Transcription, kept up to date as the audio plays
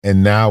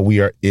And now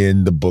we are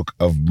in the book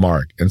of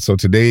Mark. And so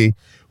today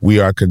we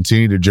are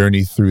continuing to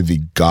journey through the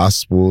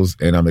Gospels.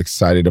 And I'm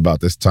excited about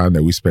this time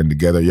that we spend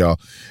together, y'all.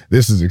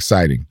 This is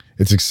exciting.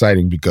 It's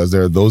exciting because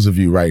there are those of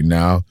you right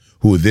now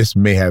who this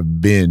may have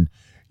been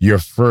your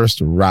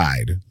first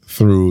ride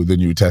through the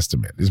New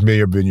Testament. This may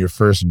have been your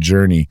first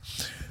journey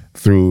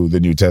through the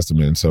New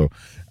Testament. And so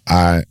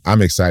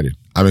I'm excited.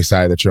 I'm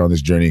excited that you're on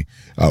this journey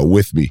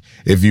with me.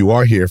 If you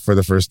are here for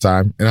the first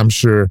time, and I'm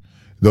sure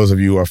those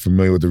of you who are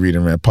familiar with the Read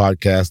and Rant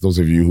podcast, those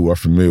of you who are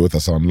familiar with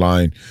us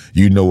online,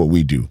 you know what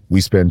we do. We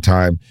spend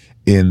time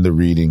in the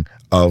reading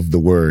of the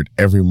word.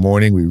 Every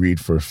morning we read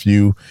for a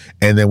few,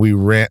 and then we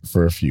rant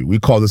for a few. We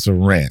call this a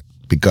rant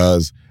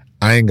because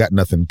I ain't got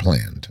nothing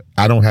planned.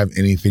 I don't have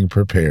anything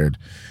prepared.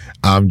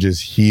 I'm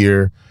just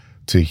here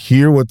to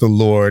hear what the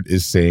Lord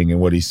is saying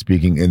and what he's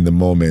speaking in the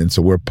moment. And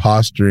so we're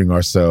posturing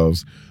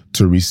ourselves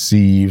to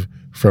receive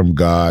from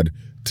God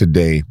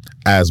today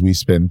as we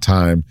spend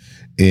time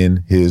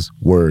in his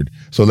word.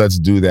 So let's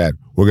do that.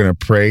 We're going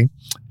to pray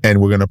and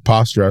we're going to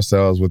posture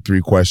ourselves with 3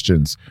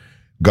 questions.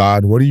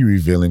 God, what are you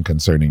revealing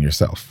concerning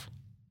yourself?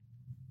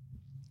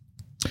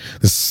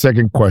 The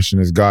second question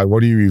is, God,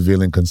 what are you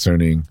revealing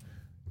concerning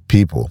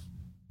people?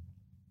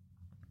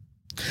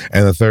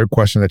 And the third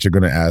question that you're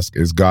going to ask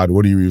is, God,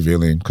 what are you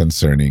revealing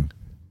concerning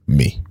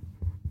me?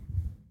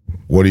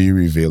 What are you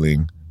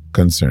revealing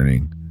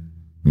concerning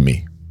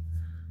me?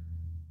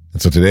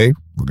 And so today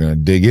we're going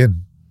to dig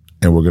in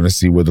and we're going to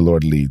see where the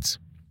Lord leads.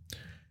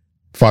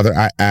 Father,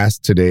 I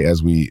ask today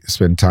as we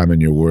spend time in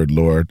your word,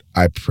 Lord,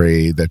 I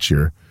pray that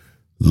your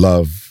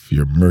love,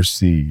 your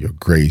mercy, your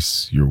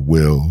grace, your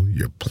will,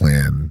 your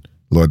plan,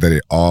 Lord, that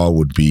it all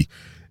would be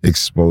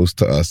exposed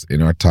to us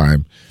in our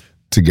time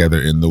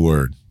together in the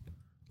word.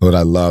 Lord,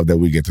 I love that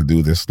we get to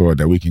do this, Lord,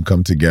 that we can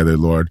come together,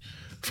 Lord,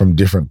 from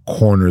different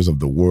corners of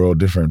the world,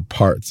 different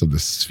parts of the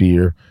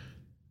sphere,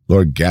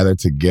 Lord, gather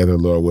together,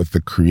 Lord, with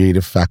the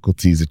creative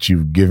faculties that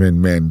you've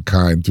given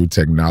mankind through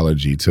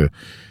technology to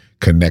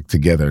connect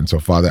together. And so,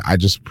 Father, I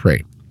just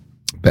pray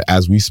that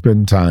as we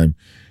spend time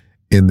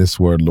in this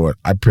word, Lord,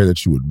 I pray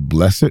that you would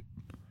bless it,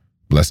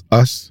 bless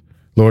us,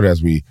 Lord,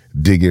 as we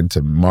dig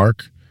into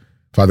Mark.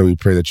 Father, we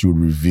pray that you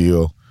would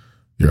reveal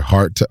your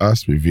heart to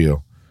us,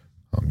 reveal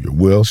your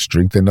will,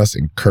 strengthen us,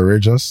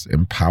 encourage us,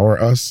 empower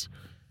us,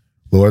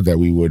 Lord, that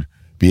we would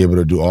be able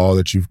to do all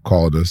that you've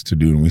called us to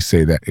do. And we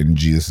say that in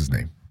Jesus'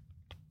 name.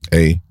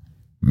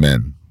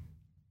 Amen.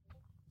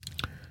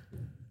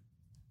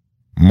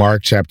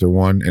 Mark chapter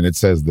 1, and it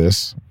says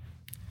this: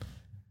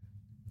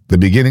 the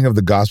beginning of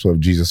the gospel of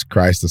Jesus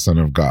Christ, the Son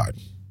of God,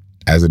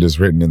 as it is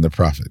written in the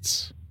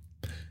prophets.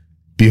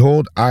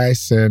 Behold, I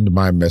send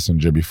my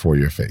messenger before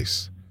your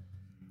face,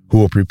 who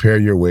will prepare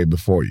your way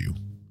before you.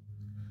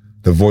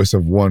 The voice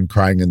of one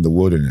crying in the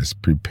wilderness,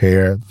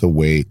 prepare the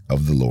way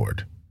of the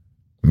Lord.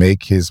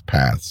 Make his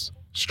paths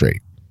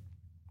straight.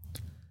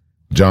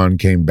 John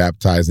came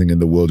baptizing in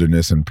the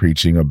wilderness and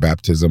preaching a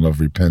baptism of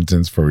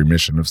repentance for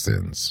remission of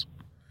sins.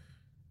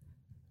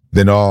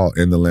 Then all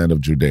in the land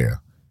of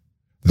Judea,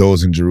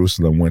 those in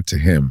Jerusalem, went to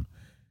him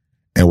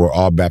and were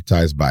all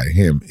baptized by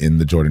him in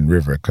the Jordan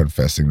River,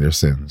 confessing their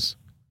sins.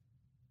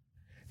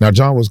 Now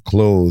John was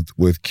clothed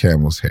with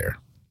camel's hair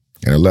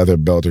and a leather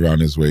belt around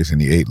his waist,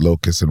 and he ate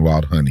locusts and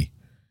wild honey.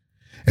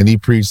 And he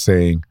preached,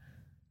 saying,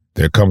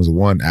 there comes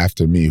one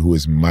after me who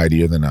is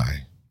mightier than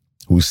I,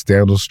 whose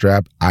sandal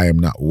strap I am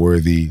not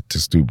worthy to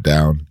stoop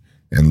down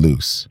and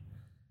loose.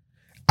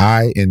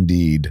 I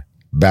indeed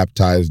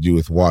baptized you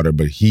with water,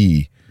 but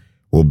he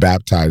will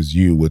baptize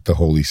you with the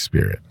Holy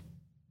Spirit.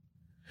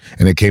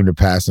 And it came to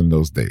pass in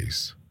those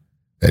days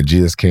that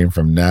Jesus came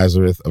from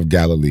Nazareth of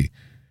Galilee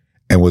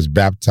and was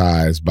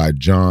baptized by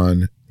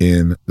John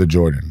in the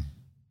Jordan.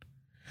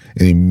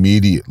 And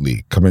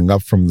immediately coming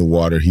up from the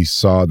water, he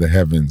saw the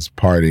heavens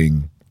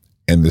parting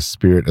and the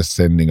Spirit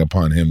ascending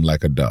upon him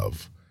like a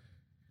dove.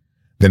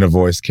 Then a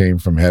voice came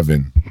from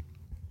heaven,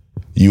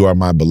 you are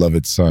my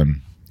beloved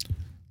Son,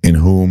 in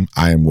whom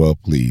I am well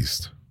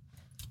pleased.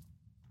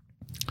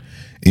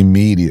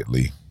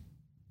 Immediately,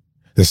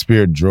 the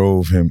Spirit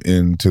drove him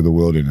into the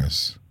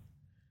wilderness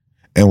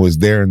and was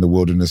there in the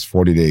wilderness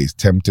 40 days,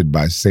 tempted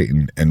by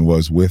Satan, and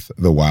was with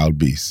the wild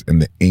beasts,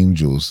 and the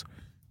angels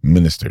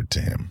ministered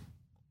to him.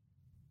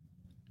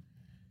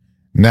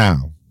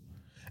 Now,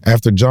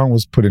 after John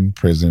was put in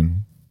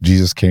prison,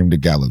 Jesus came to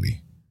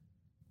Galilee,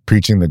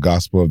 preaching the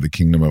gospel of the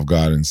kingdom of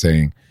God and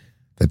saying,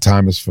 the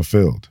time is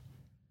fulfilled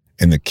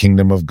and the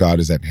kingdom of God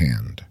is at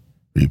hand.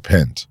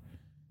 Repent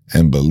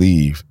and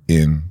believe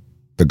in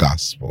the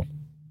gospel.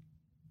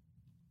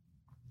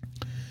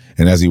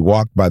 And as he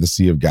walked by the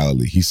Sea of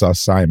Galilee, he saw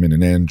Simon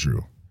and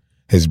Andrew,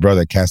 his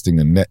brother, casting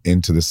a net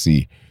into the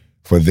sea,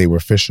 for they were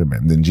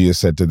fishermen. Then Jesus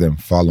said to them,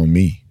 follow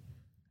me,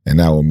 and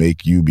I will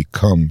make you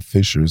become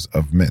fishers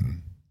of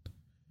men.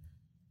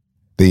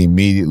 They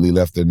immediately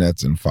left their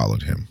nets and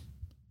followed him.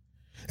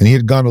 And he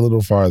had gone a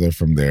little farther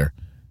from there.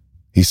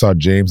 He saw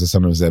James, the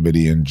son of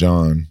Zebedee, and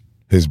John,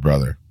 his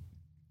brother,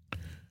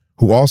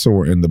 who also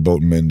were in the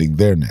boat mending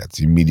their nets.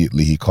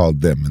 Immediately he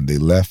called them, and they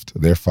left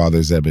their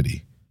father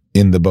Zebedee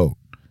in the boat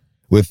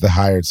with the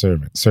hired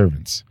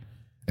servants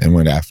and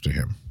went after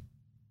him.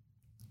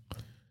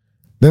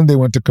 Then they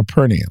went to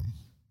Capernaum,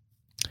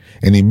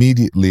 and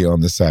immediately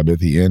on the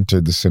Sabbath he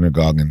entered the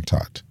synagogue and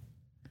taught.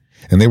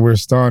 And they were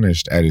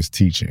astonished at his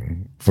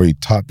teaching, for he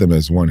taught them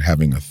as one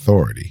having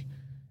authority,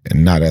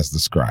 and not as the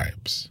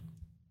scribes.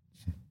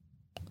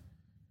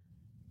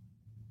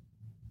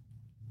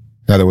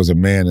 Now there was a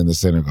man in the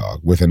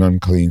synagogue with an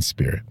unclean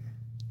spirit,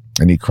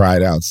 and he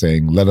cried out,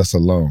 saying, "Let us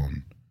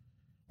alone.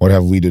 What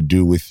have we to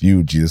do with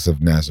you, Jesus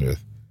of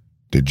Nazareth?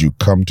 Did you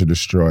come to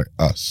destroy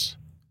us?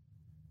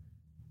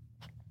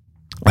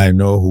 I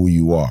know who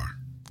you are,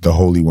 the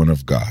Holy One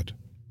of God."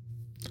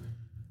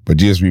 But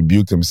Jesus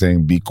rebuked him,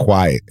 saying, "Be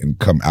quiet and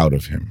come out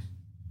of him."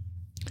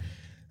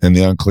 And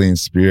the unclean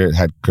spirit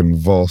had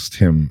convulsed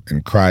him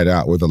and cried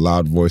out with a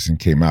loud voice and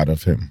came out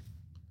of him.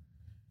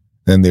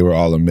 Then they were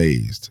all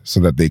amazed, so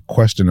that they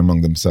questioned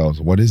among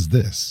themselves, "What is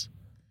this?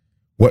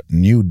 What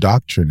new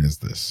doctrine is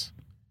this?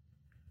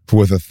 For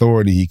with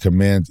authority he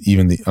commands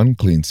even the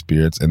unclean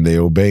spirits, and they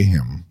obey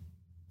him."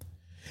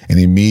 And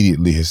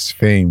immediately his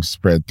fame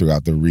spread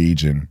throughout the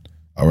region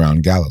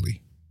around Galilee.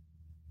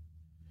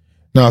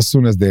 Now, as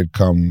soon as they had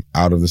come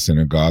out of the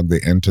synagogue, they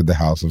entered the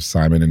house of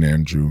Simon and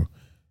Andrew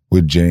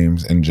with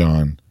James and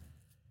John.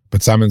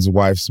 But Simon's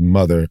wife's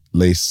mother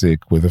lay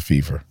sick with a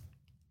fever.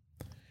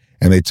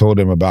 And they told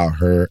him about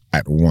her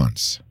at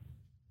once.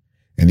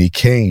 And he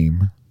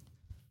came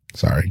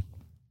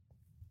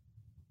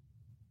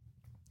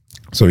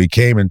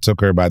and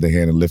took her by the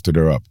hand and lifted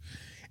her up.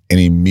 And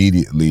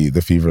immediately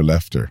the fever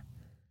left her,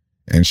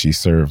 and she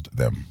served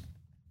them.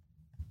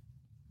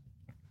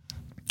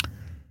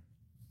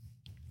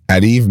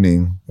 At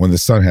evening, when the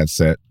sun had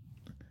set,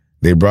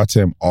 they brought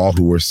to him all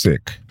who were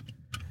sick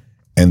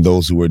and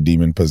those who were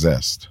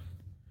demon-possessed.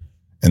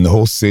 And the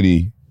whole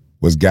city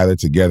was gathered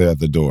together at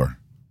the door.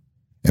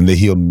 And they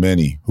healed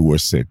many who were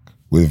sick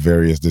with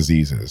various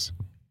diseases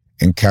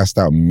and cast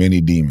out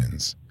many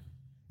demons.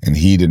 And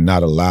he did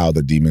not allow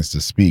the demons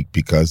to speak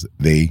because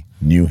they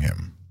knew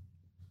him.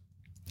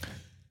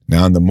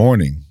 Now in the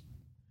morning,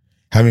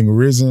 having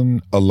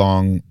risen a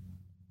long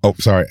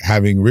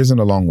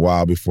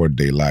while before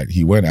daylight,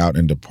 he went out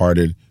and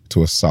departed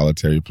to a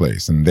solitary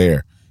place, and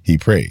there he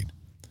prayed.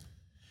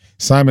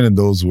 Simon and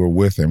those who were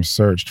with him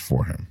searched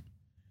for him,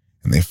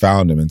 and they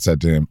found him and said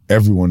to him,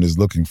 "Everyone is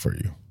looking for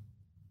you."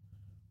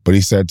 But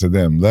he said to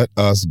them, "Let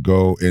us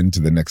go into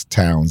the next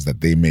towns,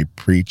 that they may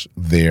preach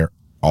there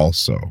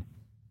also,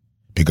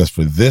 because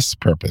for this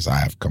purpose I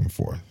have come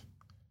forth."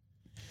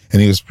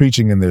 And he was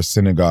preaching in their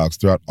synagogues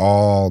throughout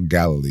all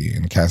Galilee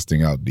and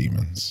casting out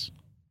demons.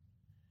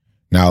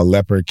 Now a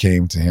leper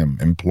came to him,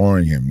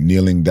 imploring him,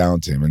 kneeling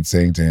down to him and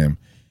saying to him,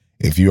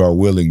 "If you are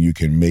willing, you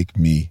can make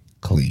me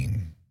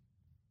clean."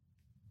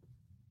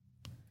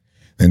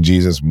 Then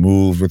Jesus,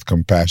 moved with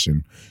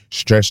compassion,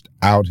 stretched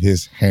out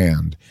his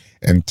hand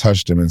and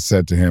touched him and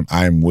said to him,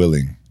 "I am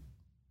willing,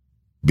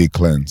 be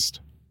cleansed."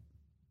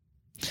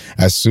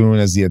 As soon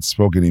as he had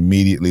spoken,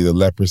 immediately the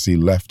leprosy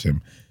left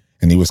him,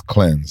 and he was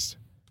cleansed,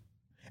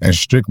 and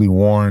strictly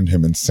warned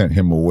him and sent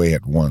him away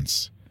at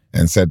once,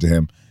 and said to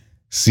him,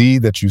 "See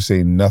that you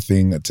say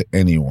nothing to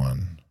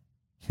anyone,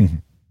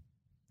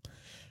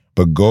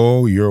 but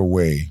go your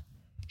way,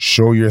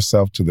 show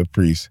yourself to the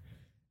priest,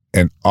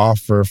 and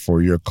offer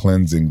for your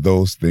cleansing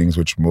those things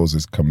which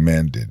Moses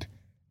commanded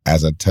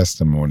as a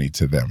testimony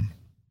to them."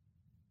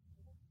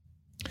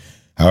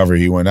 However,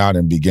 he went out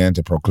and began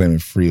to proclaim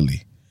it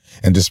freely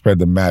and to spread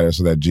the matter,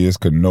 so that Jesus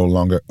could no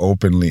longer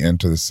openly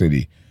enter the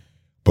city,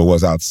 but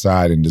was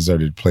outside in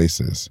deserted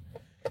places.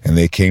 And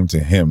they came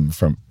to him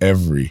from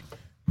every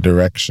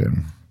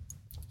direction.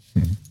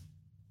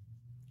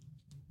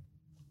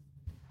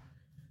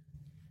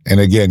 And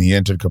again, he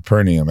entered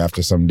Capernaum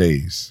after some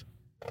days,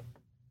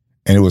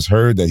 and it was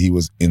heard that he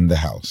was in the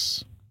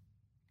house.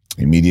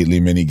 Immediately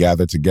many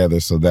gathered together,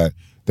 so that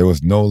there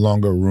was no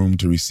longer room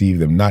to receive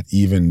them, not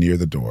even near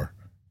the door.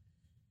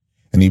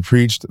 And he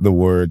preached the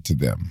word to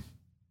them.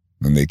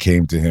 And they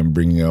came to him,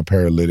 bringing a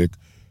paralytic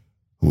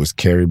who was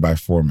carried by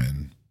 4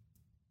 men.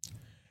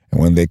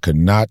 And when they could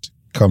not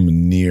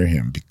come near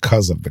him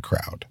because of the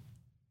crowd,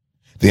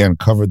 they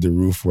uncovered the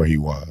roof where he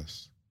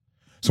was.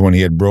 So when he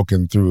had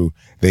broken through,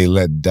 they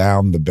let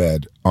down the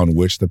bed on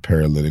which the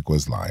paralytic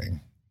was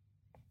lying.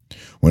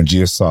 When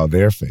Jesus saw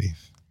their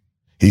faith,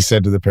 he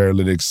said to the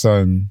paralytic,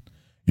 "Son,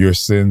 your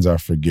sins are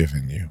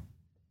forgiven you."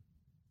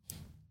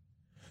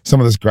 Some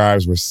of the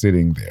scribes were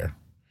sitting there,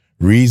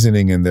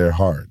 reasoning in their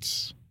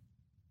hearts,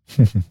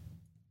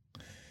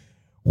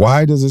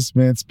 "Why does this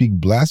man speak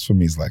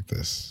blasphemies like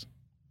this?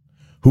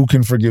 Who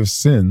can forgive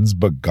sins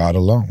but God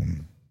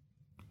alone?"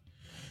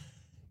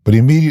 But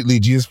immediately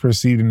Jesus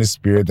perceived in his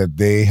spirit that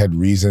they had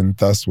reasoned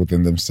thus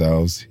within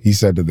themselves. He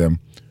said to them,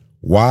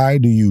 "Why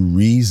do you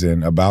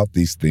reason about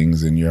these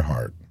things in your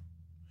heart?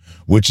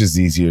 Which is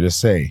easier to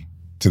say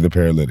to the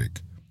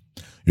paralytic,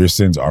 'Your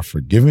sins are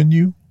forgiven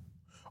you,'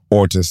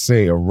 or to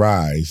say,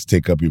 'Arise,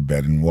 take up your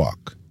bed and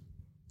walk'?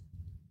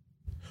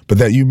 But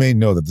that you may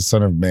know that the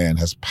Son of Man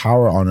has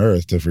power on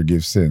earth to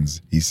forgive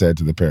sins," he said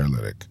to the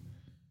paralytic,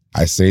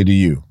 "I say to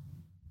you,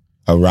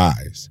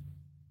 Arise,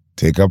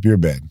 take up your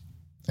bed,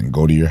 and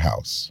go to your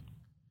house.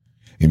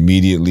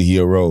 Immediately he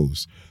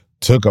arose,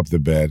 took up the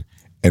bed,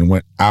 and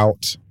went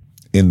out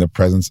in the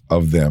presence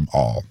of them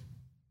all.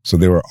 So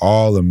they were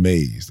all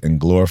amazed and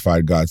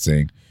glorified God,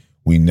 saying,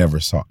 we never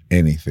saw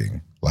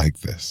anything like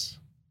this.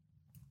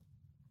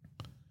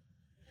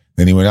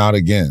 Then he went out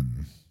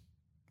again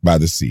by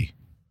the sea,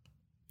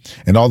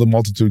 and all the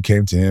multitude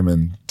came to him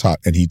and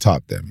he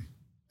taught them.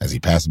 As he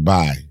passed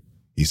by,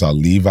 he saw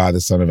Levi,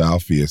 the son of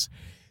Alphaeus,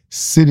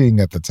 sitting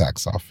at the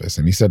tax office,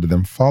 and he said to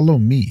them, follow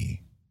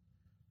me.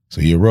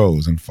 So he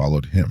arose and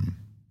followed him.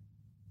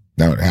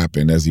 Now it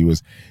happened as he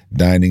was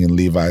dining in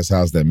Levi's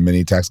house that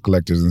many tax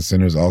collectors and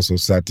sinners also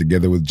sat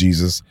together with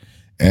Jesus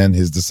and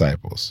his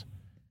disciples.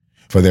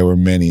 For there were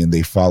many, and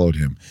they followed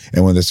him.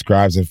 And when the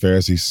scribes and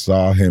Pharisees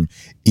saw him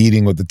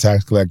eating with the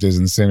tax collectors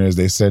and sinners,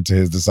 they said to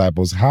his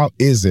disciples, how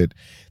is it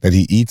that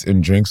he eats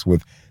and drinks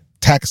with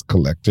tax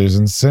collectors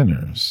and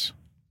sinners?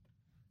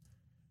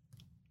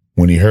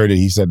 When he heard it,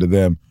 he said to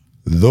them,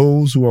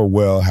 those who are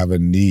well have a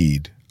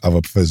need of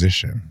a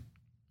physician,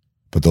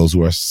 but those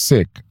who are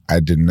sick I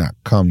did not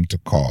come to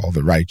call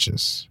the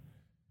righteous,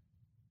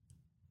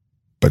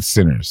 but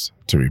sinners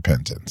to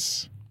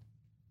repentance.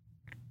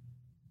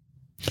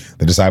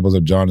 The disciples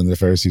of John and the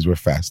Pharisees were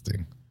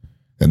fasting.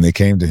 Then they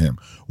came to him.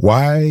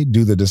 Why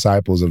do the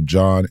disciples of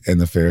John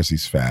and the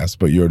Pharisees fast,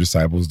 but your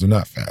disciples do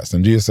not fast?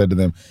 And Jesus said to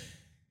them,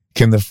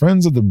 can the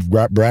friends of the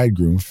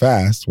bridegroom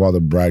fast while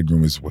the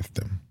bridegroom is with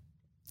them?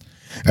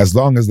 As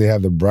long as they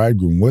have the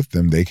bridegroom with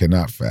them, they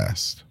cannot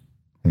fast.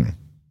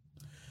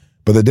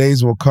 But the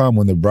days will come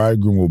when the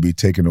bridegroom will be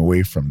taken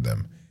away from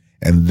them,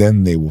 and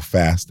then they will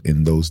fast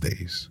in those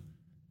days.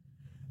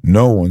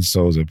 No one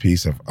sews a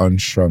piece of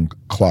unshrunk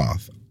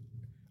cloth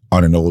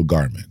on an old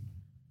garment,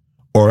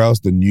 or else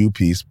the new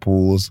piece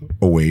pulls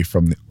away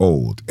from the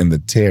old, and the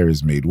tear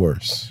is made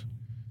worse.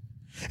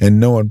 And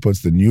no one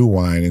puts the new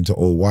wine into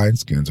old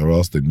wineskins, or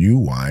else the new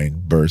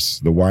wine bursts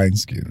the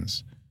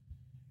wineskins,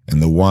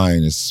 and the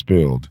wine is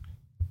spilled,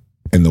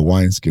 and the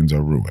wineskins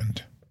are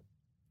ruined.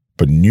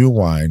 But new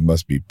wine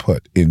must be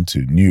put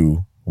into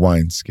new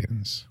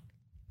wineskins.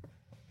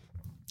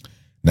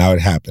 Now it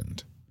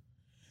happened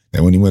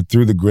that when he went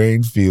through the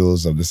grain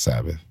fields of the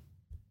Sabbath,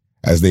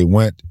 as they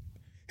went,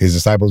 his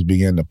disciples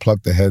began to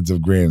pluck the heads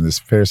of grain. And this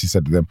Pharisee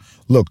said to them,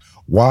 look,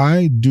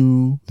 why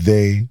do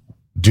they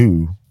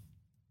do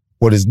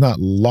what is not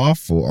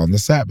lawful on the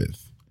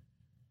Sabbath?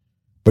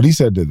 But he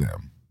said to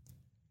them,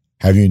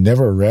 have you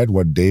never read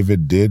what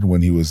David did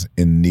when he was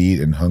in need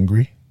and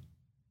hungry?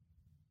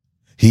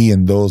 He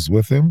and those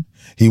with him,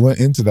 he went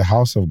into the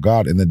house of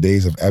God in the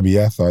days of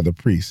Abiathar the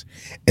priest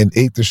and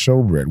ate the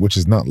showbread, which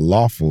is not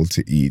lawful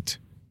to eat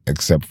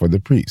except for the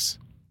priests,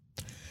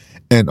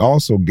 and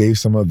also gave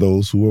some of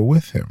those who were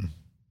with him.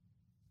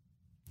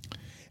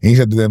 And he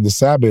said to them, the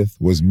Sabbath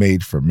was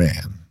made for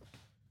man,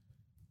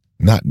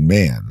 not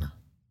man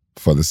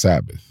for the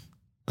Sabbath.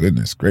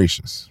 Goodness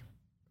gracious.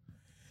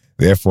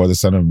 Therefore, the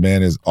Son of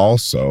Man is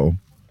also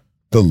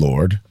the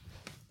Lord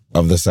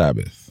of the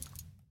Sabbath.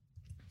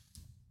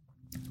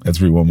 Let's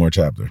read one more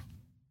chapter.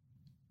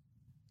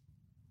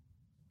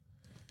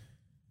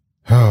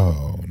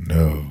 Oh,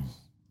 no.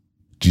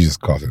 Jesus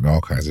causing all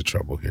kinds of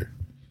trouble here.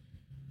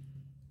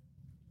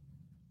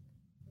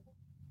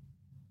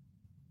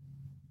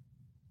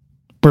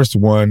 Verse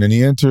 1, and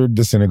he entered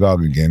the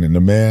synagogue again, and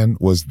a man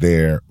was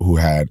there who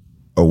had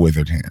a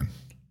withered hand.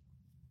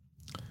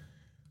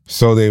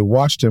 So they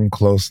watched him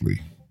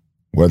closely,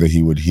 whether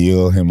he would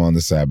heal him on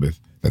the Sabbath,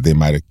 that they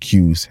might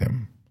accuse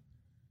him.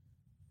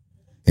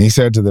 And he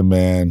said to the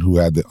man who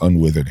had the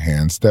unwithered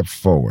hand, step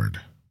forward.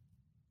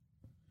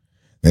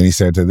 Then he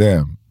said to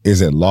them,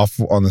 is it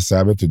lawful on the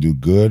Sabbath to do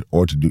good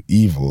or to do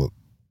evil,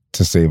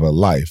 to save a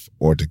life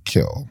or to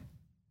kill?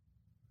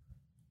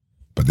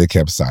 But they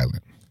kept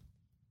silent.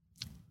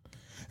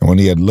 And when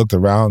he had looked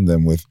around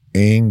them with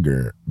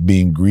anger,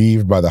 being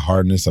grieved by the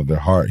hardness of their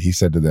heart, he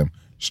said to them,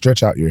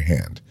 stretch out your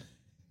hand.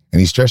 And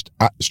he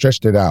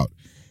stretched it out,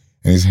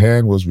 and his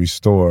hand was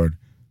restored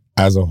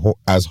as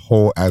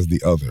whole as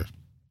the other.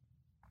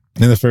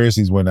 And the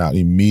Pharisees went out,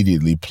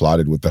 immediately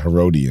plotted with the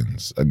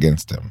Herodians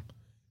against him,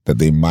 that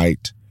they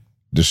might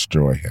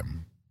destroy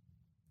him.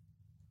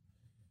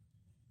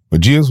 But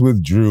Jesus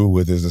withdrew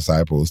with his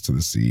disciples to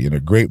the sea, and a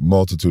great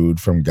multitude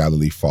from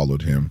Galilee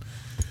followed him,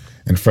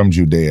 and from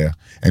Judea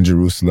and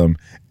Jerusalem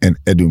and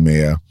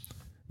Idumea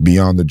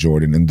beyond the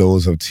Jordan, and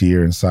those of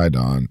Tyre and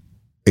Sidon,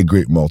 a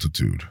great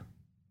multitude.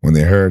 When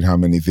they heard how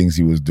many things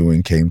he was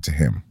doing, came to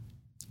him.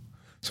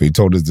 So he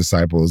told his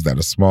disciples that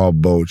a small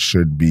boat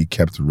should be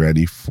kept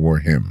ready for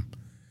him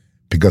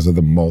because of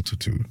the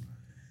multitude,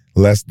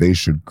 lest they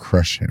should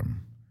crush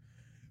him.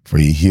 For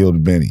he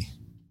healed many,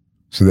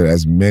 so that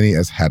as many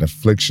as had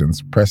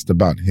afflictions pressed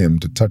about him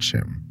to touch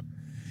him.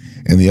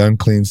 And the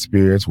unclean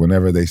spirits,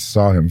 whenever they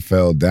saw him,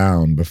 fell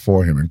down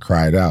before him and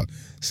cried out,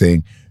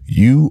 saying,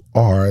 you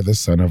are the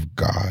Son of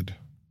God.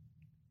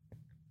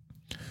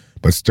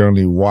 But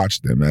sternly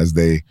watched them as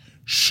they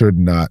should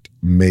not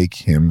make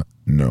him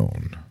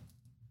known.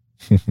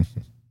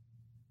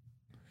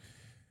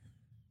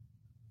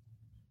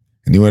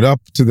 And he went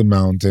up to the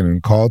mountain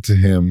and called to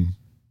him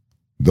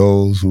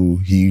those who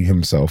he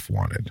himself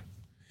wanted.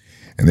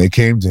 And they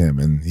came to him,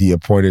 and he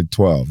appointed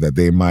 12 that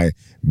they might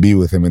be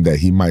with him and that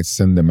he might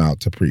send them out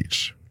to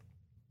preach.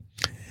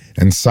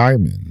 And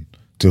Simon,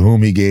 to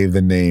whom he gave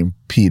the name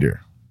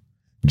Peter,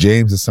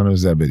 James the son of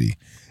Zebedee,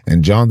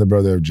 and John the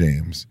brother of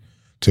James,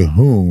 to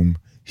whom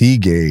he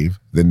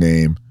gave the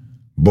name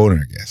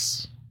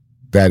Boanerges,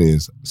 that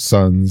is,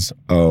 sons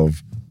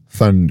of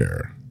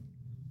thunder.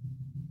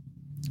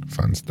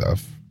 Fun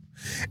stuff.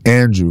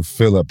 Andrew,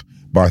 Philip,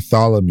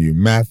 Bartholomew,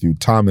 Matthew,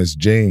 Thomas,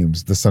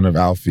 James, the son of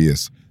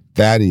Alphaeus,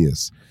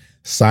 Thaddeus,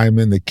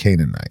 Simon the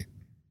Canaanite,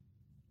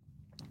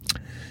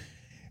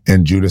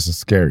 and Judas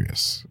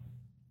Iscariot,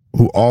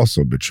 who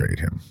also betrayed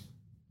him.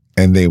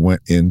 And they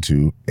went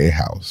into a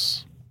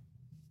house.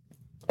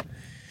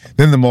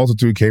 Then the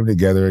multitude came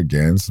together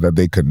again so that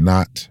they could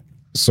not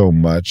so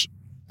much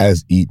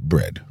as eat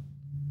bread.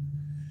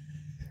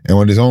 And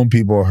when his own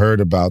people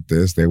heard about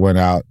this, they went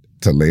out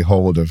to lay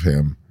hold of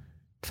him,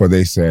 for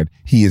they said,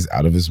 he is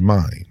out of his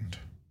mind.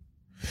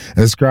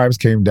 And the scribes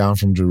came down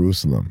from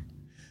Jerusalem.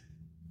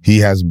 He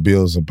has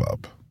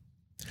Beelzebub,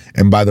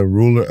 and by the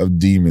ruler of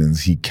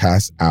demons he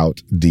casts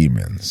out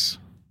demons.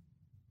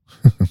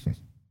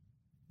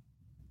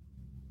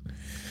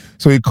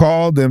 So he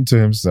called them to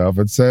himself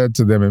and said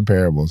to them in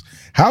parables,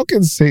 how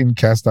can Satan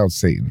cast out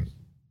Satan?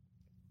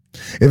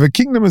 If a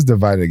kingdom is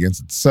divided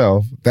against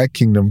itself, that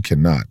kingdom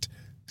cannot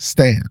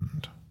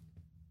stand.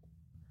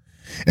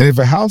 And if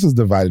a house is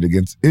divided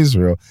against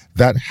Israel,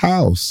 that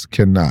house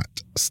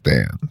cannot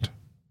stand.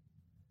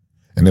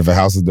 And if a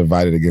house is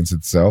divided against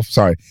itself,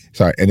 and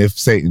if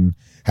Satan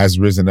has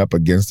risen up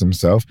against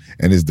himself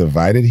and is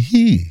divided,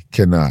 he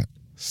cannot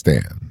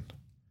stand,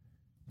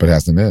 but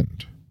has an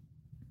end.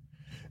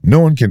 No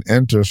one can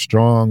enter a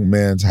strong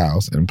man's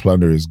house and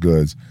plunder his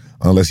goods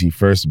unless he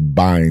first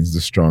binds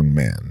the strong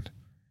man.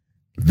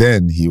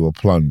 Then he will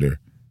plunder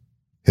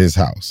his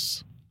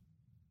house.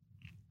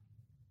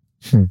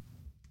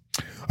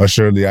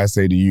 Assuredly, I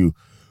say to you,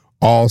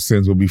 all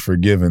sins will be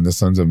forgiven the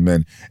sons of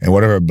men, and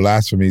whatever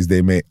blasphemies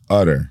they may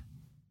utter.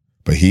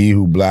 But he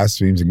who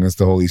blasphemes against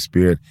the Holy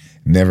Spirit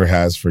never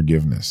has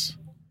forgiveness,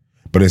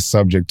 but is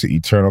subject to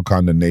eternal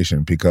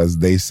condemnation because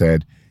they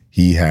said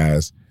he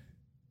has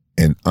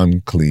an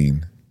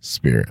unclean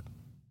spirit.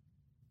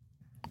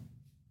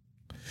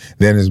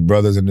 Then his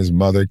brothers and his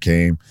mother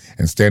came,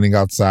 and standing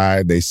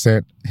outside, they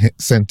sent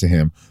to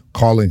him,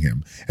 calling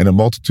him. And a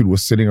multitude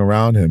was sitting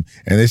around him.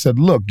 And they said,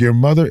 look, your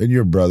mother and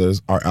your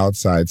brothers are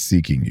outside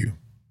seeking you.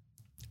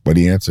 But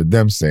he answered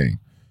them, saying,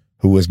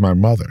 who is my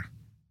mother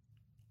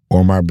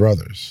or my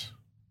brothers?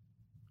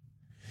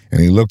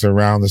 And he looked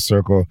around the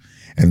circle,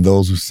 and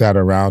those who sat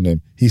around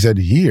him, he said,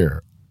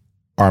 here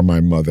are my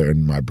mother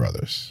and my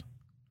brothers.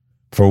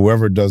 For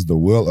whoever does the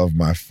will of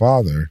my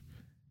Father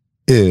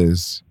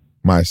is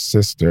my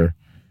sister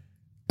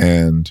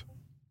and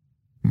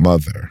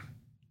mother.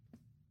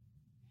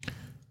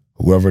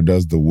 Whoever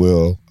does the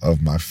will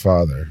of my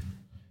Father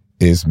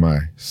is my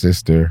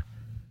sister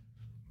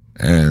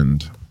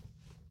and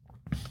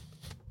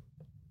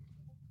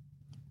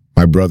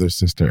my brother,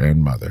 sister,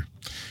 and mother.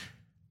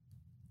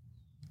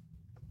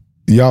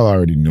 Y'all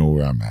already know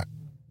where I'm at.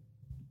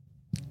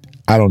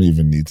 I don't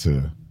even need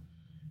to.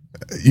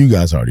 You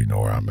guys already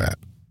know where I'm at.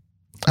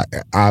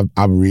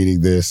 I'm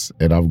reading this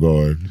and I'm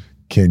going,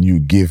 can you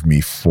give me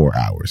 4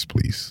 hours,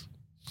 please?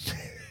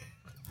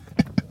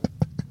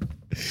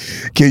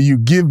 Can you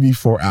give me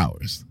 4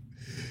 hours?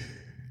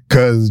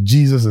 Because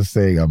Jesus is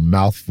saying a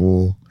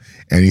mouthful,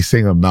 and he's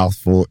saying a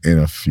mouthful in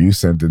a few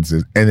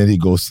sentences, and then he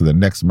goes to the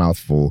next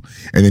mouthful,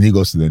 and then he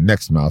goes to the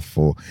next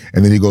mouthful,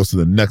 and then he goes to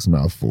the next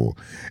mouthful.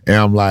 And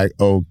I'm like,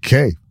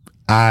 okay,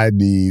 I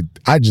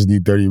just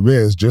need 30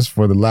 minutes just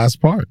for the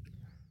last part.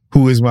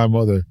 Who is my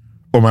mother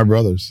or my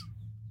brothers?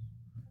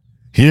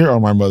 Here are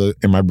my mother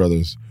and my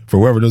brothers. For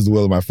whoever does the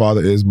will of my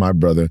Father is my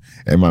brother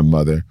and my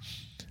mother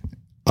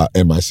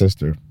and my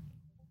sister.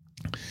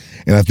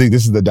 And I think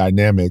this is the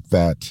dynamic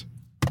that,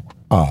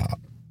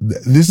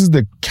 this is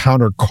the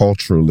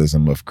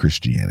counterculturalism of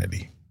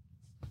Christianity.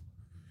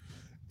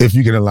 If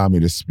you can allow me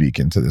to speak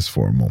into this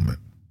for a moment.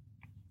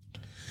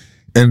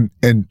 And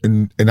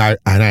I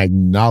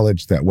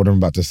acknowledge that what I'm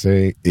about to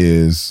say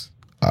is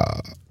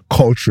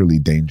culturally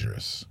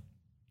dangerous.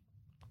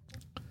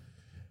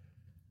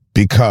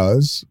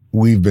 Because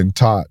we've been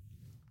taught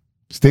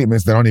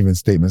statements that aren't even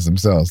statements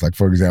themselves. Like,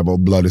 for example,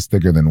 blood is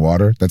thicker than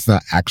water. That's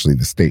not actually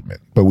the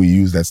statement, but we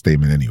use that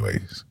statement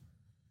anyways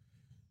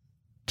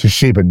to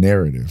shape a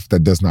narrative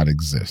that does not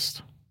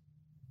exist.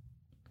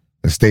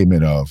 A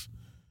statement of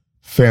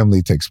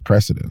family takes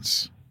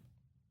precedence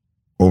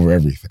over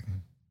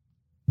everything.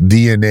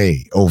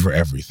 DNA over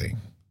everything.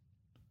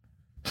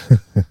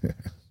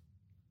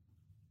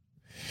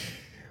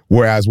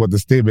 Whereas what the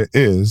statement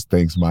is,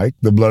 thanks, Mike,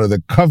 the blood of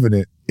the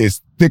covenant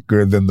is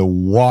thicker than the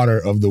water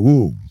of the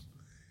womb.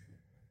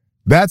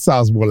 That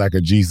sounds more like a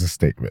Jesus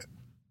statement.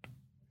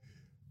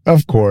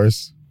 Of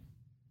course,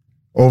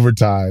 over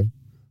time,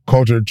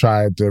 culture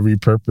tried to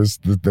repurpose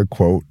the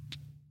quote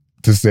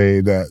to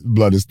say that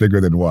blood is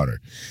thicker than water.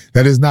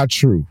 That is not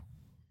true,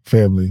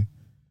 family.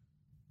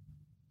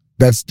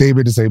 That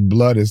statement to say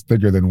blood is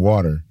thicker than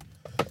water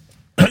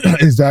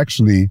is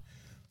actually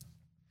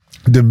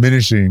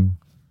diminishing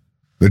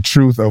the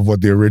truth of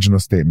what the original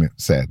statement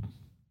said.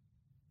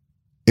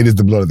 It is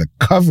the blood of the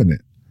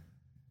covenant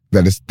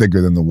that is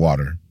thicker than the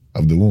water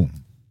of the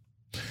womb.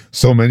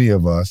 So many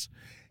of us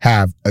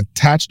have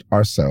attached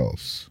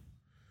ourselves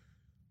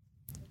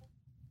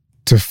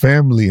to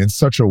family in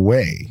such a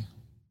way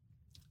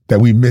that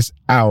we miss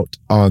out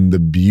on the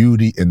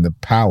beauty and the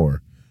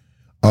power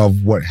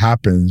of what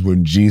happens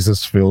when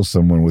Jesus fills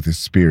someone with his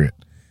spirit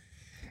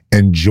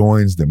and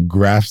joins them,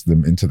 grafts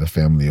them into the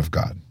family of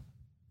God.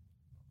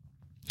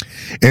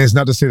 And it's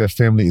not to say that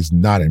family is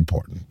not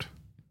important.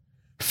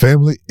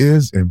 Family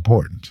is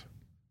important.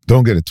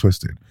 Don't get it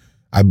twisted.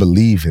 I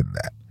believe in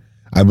that.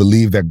 I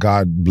believe that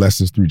God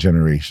blesses through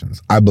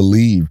generations. I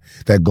believe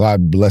that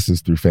God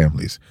blesses through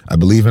families. I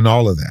believe in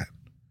all of that.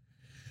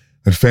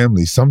 And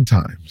family,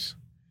 sometimes,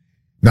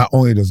 not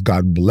only does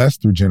God bless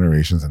through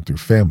generations and through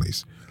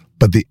families,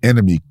 but the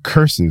enemy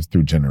curses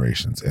through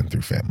generations and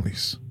through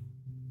families.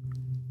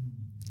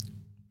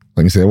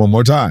 Let me say it one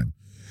more time.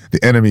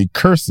 The enemy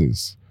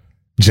curses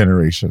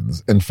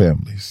generations and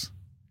families.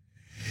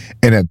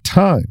 And at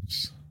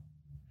times,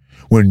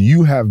 when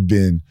you have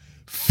been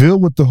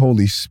filled with the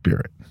Holy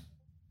Spirit,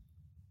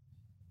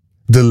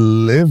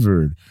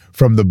 delivered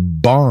from the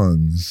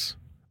bonds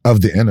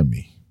of the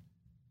enemy,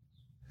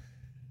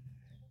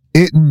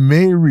 it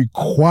may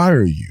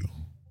require you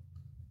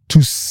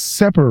to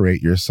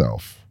separate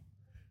yourself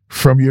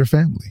from your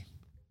family.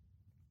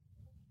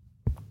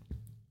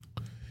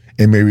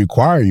 It may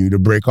require you to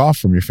break off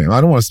from your family.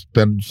 I don't want to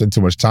spend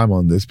too much time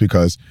on this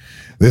because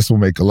this will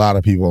make a lot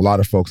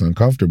of folks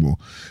uncomfortable.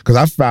 Because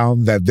I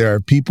found that there are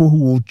people who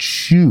will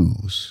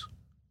choose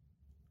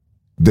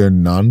their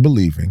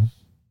non-believing,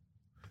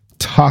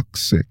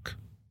 toxic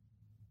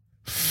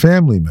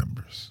family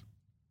members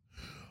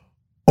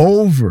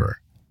over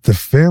the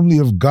family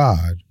of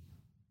God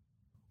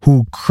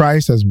who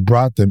Christ has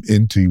brought them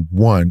into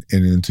one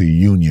and into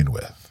union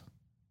with.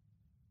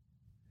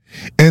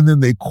 And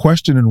then they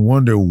question and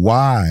wonder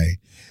why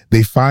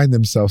they find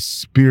themselves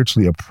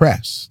spiritually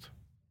oppressed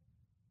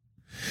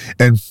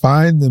and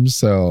find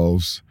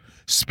themselves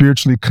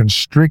spiritually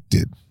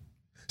constricted,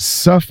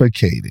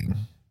 suffocating,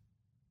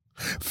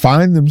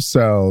 find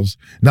themselves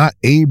not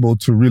able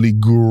to really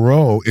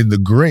grow in the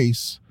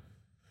grace.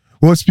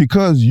 Well, it's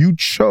because you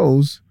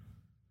chose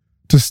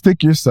to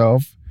stick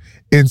yourself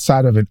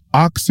inside of an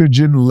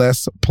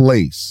oxygen-less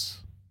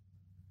place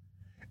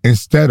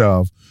instead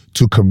of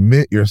to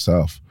commit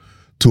yourself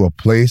to a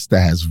place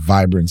that has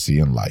vibrancy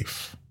in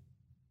life.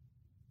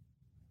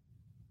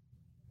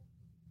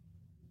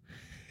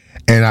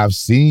 And I've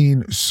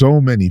seen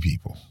so many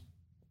people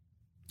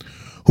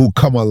who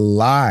come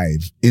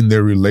alive in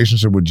their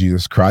relationship with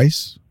Jesus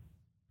Christ,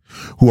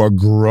 who are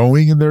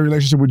growing in their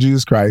relationship with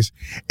Jesus Christ,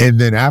 and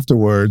then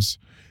afterwards,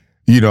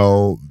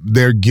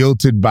 they're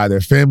guilted by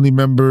their family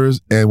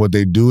members, and what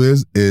they do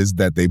is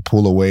that they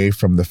pull away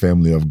from the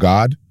family of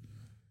God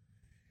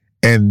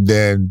and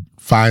then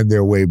find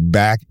their way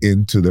back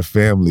into the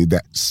family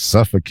that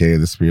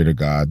suffocated the Spirit of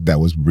God that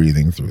was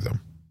breathing through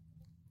them.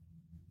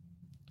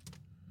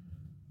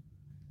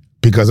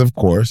 Because, of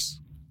course,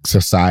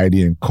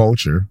 society and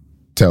culture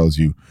tells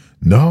you,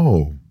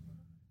 no,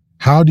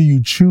 how do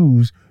you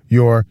choose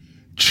your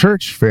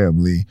church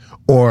family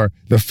or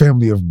the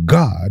family of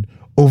God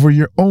over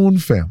your own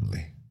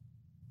family?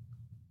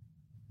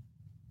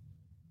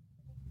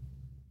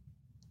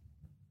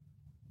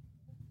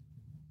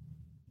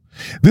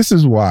 This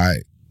is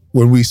why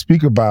when we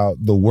speak about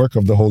the work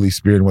of the Holy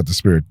Spirit and what the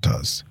Spirit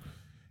does,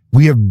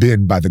 we have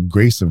been, by the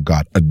grace of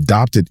God,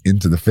 adopted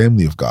into the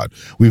family of God.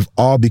 We've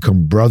all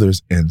become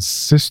brothers and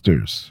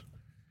sisters.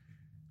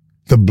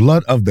 The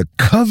blood of the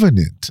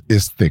covenant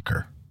is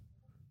thicker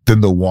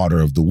than the water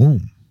of the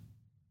womb.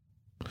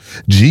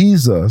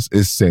 Jesus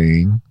is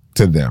saying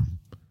to them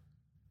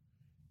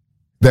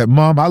that,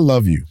 Mom, I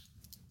love you.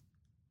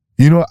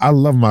 I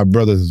love my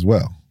brothers as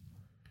well.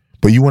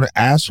 But you want to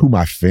ask who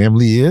my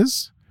family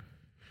is?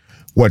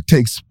 What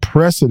takes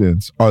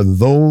precedence are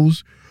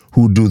those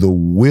who do the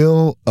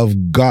will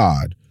of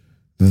God.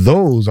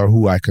 Those are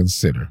who I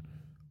consider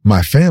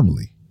my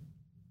family.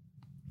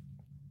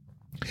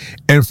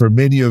 And for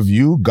many of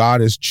you,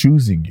 God is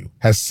choosing you,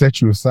 has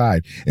set you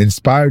aside,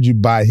 inspired you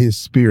by his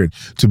Spirit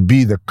to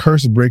be the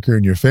curse breaker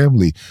in your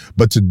family.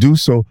 But to do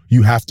so,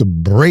 you have to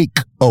break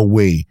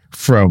away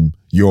from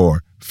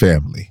your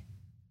family.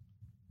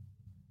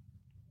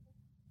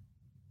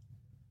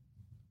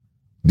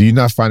 Do you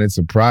not find it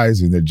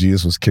surprising that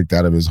Jesus was kicked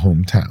out of his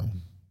hometown?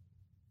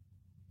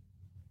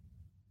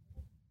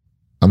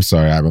 I'm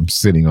sorry, I'm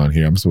sitting on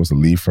here. I'm supposed to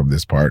leave from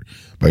this part,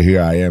 but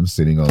here I am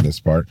sitting on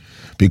this part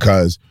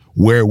because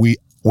where we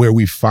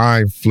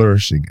find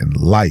flourishing in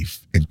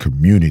life and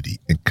community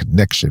and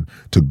connection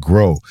to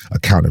grow,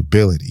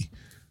 accountability.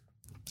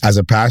 As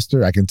a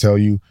pastor, I can tell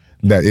you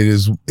that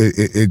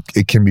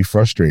it can be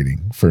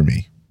frustrating for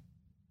me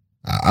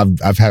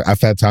I've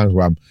had times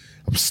where I'm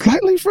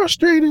slightly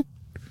frustrated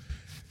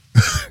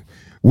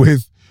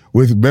with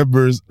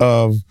members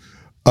of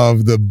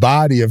the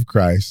body of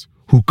Christ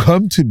who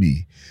come to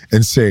me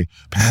and say,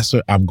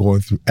 Pastor, I'm going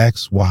through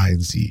X, Y,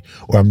 and Z,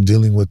 or I'm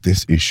dealing with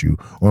this issue,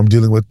 or I'm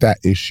dealing with that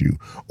issue,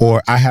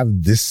 or I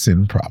have this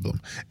sin problem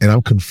and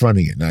I'm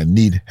confronting it and I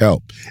need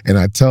help. And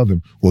I tell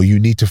them, well, you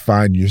need to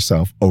find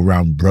yourself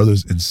around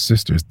brothers and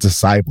sisters,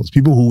 disciples,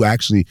 people who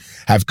actually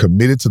have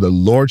committed to the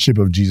lordship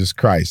of Jesus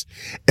Christ,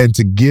 and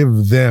to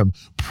give them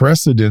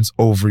precedence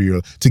over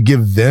to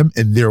give them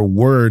and their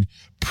word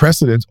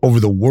precedence over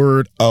the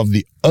word of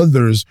the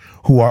others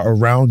who are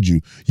around you.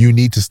 You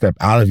need to step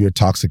out of your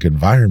toxic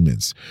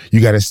environments.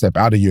 You got to step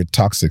out of your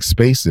toxic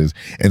spaces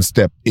and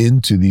step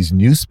into these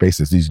new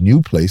spaces, these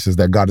new places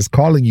that God is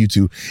calling you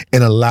to,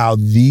 and allow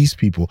these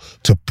people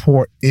to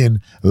pour in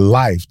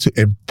life, to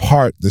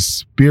impart the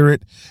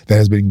spirit that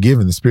has been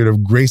given, the spirit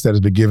of grace that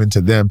has been given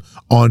to them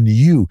on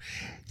you.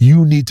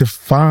 You need to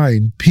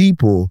find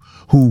people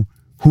who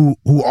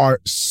are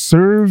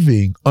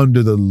serving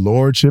under the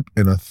lordship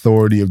and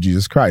authority of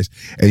Jesus Christ.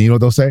 And you know what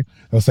they'll say?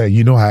 They'll say,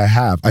 you know, I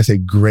have. I say,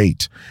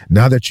 great.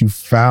 Now that you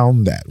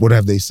found that, what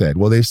have they said?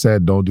 Well, they've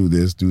said, don't do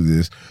this,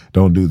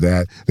 don't do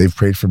that. They've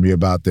prayed for me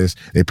about this.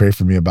 They prayed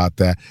for me about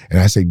that. And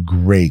I say,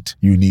 great.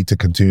 You need to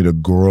continue to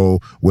grow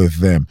with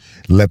them.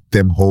 Let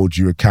them hold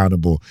you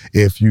accountable.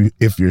 If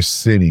you're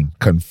sinning,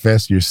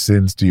 confess your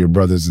sins to your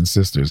brothers and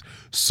sisters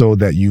so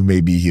that you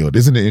may be healed.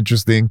 Isn't it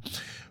interesting?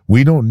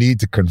 We don't need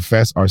to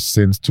confess our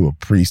sins to a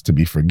priest to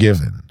be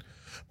forgiven,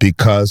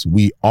 because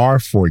we are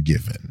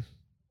forgiven.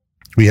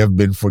 We have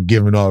been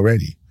forgiven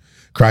already.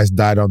 Christ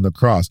died on the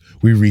cross.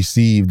 We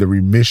received the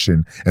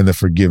remission and the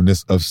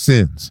forgiveness of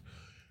sins.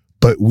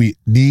 But we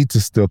need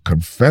to still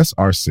confess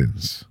our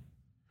sins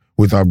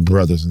with our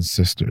brothers and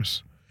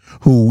sisters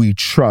who we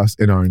trust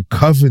and are in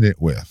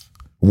covenant with.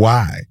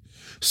 Why?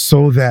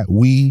 So that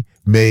we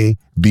may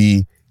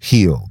be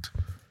healed.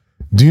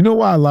 Do you know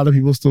why a lot of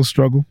people still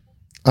struggle?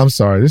 I'm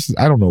sorry.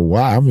 I don't know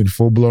why. I'm in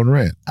full blown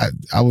rant.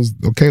 I was,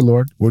 okay,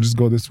 Lord, we'll just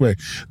go this way.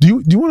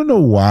 Do you want to know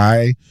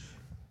why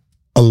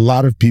a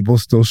lot of people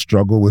still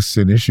struggle with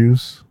sin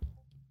issues?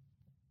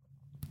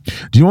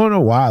 Do you want to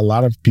know why a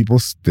lot of people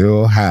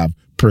still have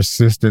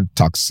persistent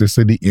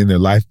toxicity in their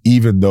life,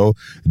 even though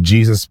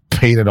Jesus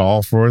paid it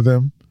all for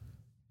them?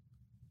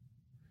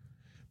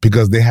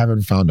 Because they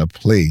haven't found a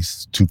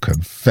place to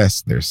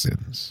confess their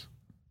sins.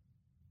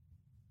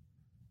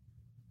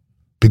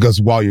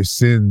 Because while you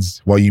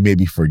may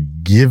be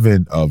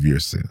forgiven of your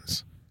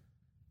sins,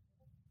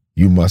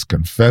 you must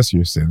confess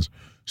your sins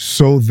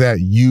so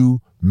that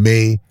you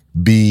may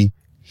be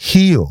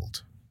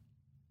healed.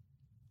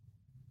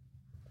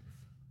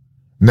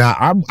 Now,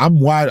 I'm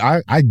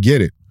wide. I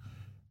get it.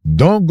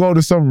 Don't go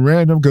to some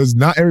random, because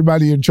not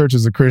everybody in church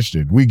is a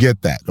Christian. We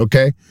get that,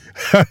 okay?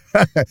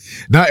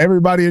 Not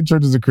everybody in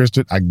church is a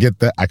Christian. I get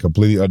that. I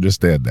completely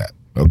understand that.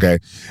 Okay.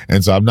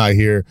 And so I'm not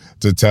here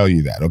to tell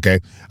you that. Okay.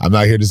 I'm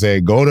not here to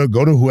say, go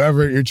to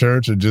whoever at your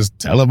church and just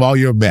tell them all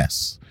your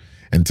mess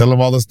and tell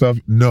them all the stuff.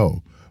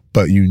 No,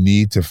 but you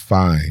need to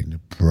find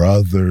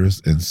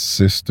brothers and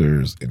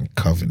sisters in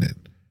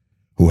covenant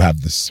who have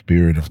the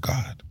Spirit of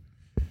God,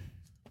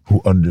 who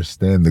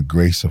understand the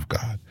grace of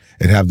God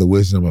and have the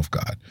wisdom of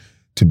God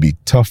to be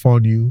tough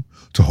on you,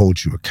 to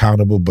hold you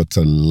accountable, but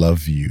to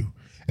love you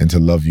and to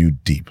love you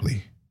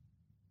deeply.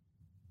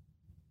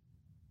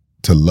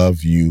 To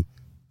love you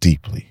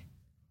deeply.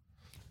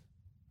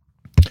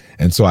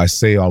 And so I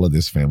say all of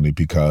this, family,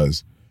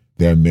 because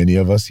there are many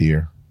of us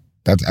here.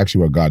 That's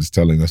actually what God is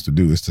telling us to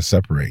do, is to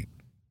separate.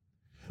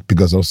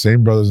 Because those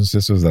same brothers and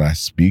sisters that I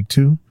speak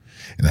to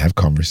and I have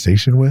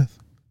conversation with,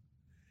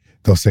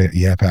 they'll say,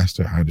 yeah,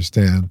 Pastor, I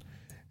understand.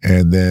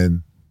 And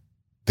then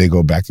they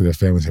go back to their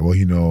family and say,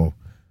 well,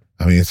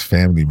 it's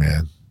family,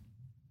 man.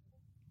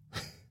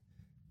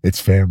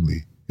 It's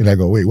family. And I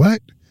go, wait,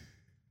 what?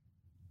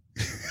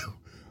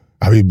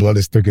 Blood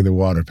is thicker than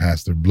water,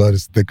 Pastor. Blood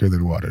is thicker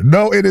than water.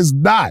 No, it is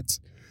not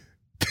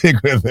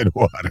thicker than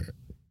water.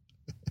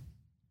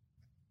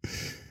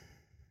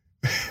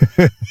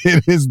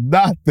 It is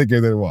not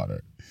thicker than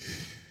water.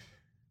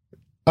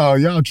 Oh,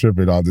 y'all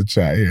tripping on the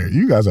chat here.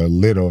 You guys are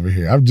lit over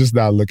here. I'm just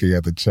not looking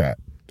at the chat.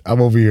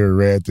 I'm over here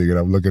ranting and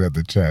I'm looking at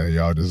the chat and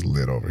y'all just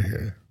lit over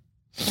here.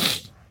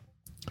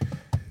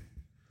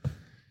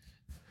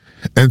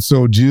 And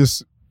so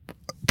Jesus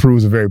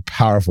proves a very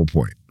powerful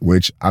point,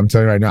 which I'm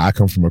telling you right now, I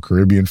come from a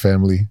Caribbean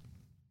family.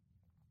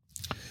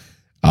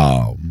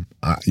 I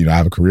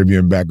have a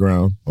Caribbean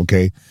background,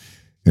 okay?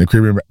 And the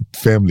Caribbean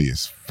family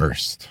is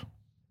first.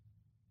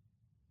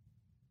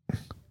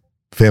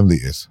 Family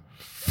is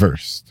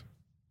first.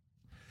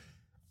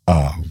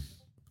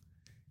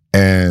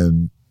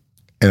 And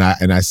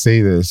I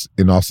say this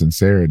in all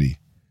sincerity,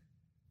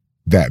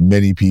 that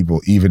many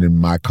people, even in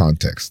my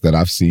context that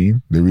I've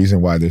seen, the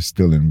reason why they're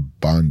still in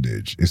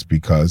bondage is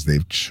because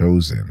they've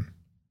chosen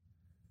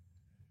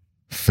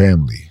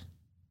family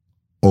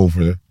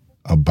over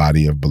a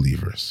body of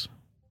believers.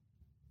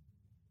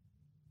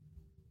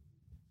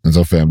 And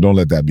so, fam, don't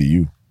let that be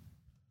you.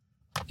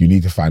 You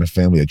need to find a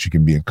family that you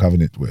can be in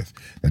covenant with,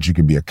 that you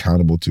can be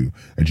accountable to,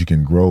 that you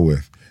can grow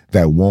with,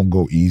 that won't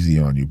go easy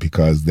on you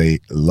because they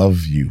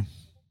love you,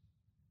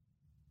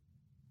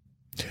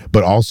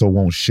 but also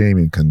won't shame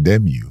and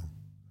condemn you.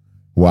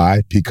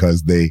 Why?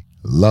 Because they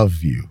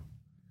love you.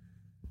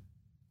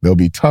 They'll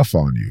be tough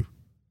on you,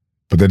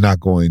 but they're not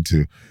going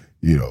to,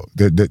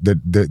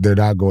 they're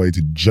not going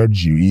to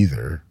judge you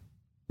either.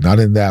 Not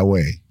in that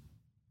way.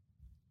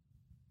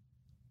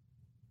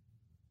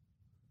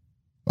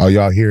 Are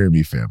y'all hearing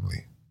me,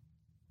 family?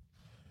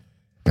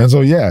 And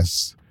so,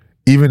 yes,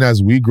 even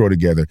as we grow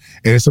together,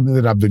 and it's something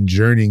that I've been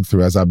journeying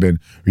through as I've been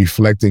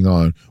reflecting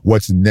on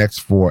what's next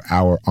for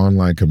our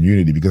online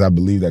community, because I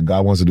believe that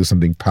God wants to do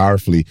something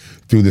powerfully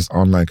through this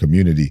online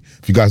community.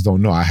 If you guys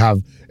don't know, I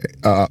have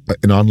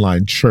an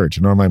online church,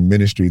 an online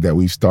ministry that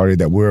we've started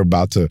that we're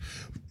about to,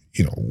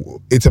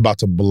 it's about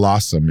to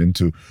blossom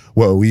into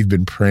what we've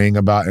been praying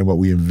about and what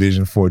we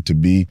envision for it to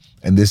be.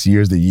 And this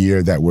year's the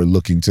year that we're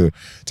looking to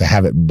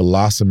have it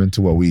blossom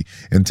into what we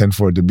intend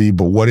for it to be.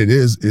 But what it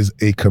is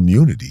a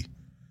community.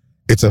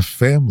 It's a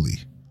family.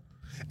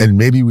 And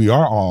maybe we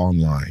are all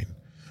online,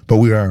 but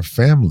we are a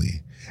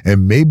family.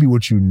 And maybe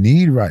what you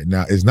need right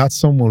now is not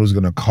someone who's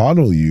going to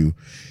coddle you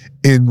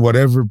in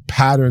whatever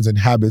patterns and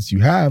habits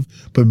you have,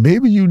 but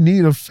maybe you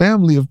need a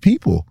family of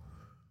people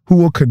who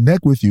will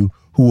connect with you,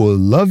 who will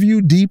love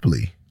you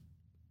deeply,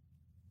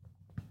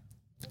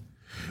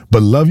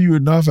 but love you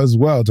enough as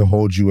well to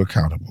hold you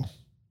accountable.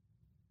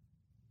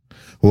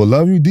 Who will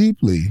love you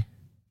deeply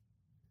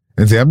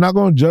and say, I'm not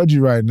going to judge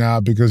you right now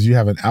because you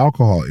have an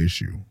alcohol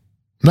issue.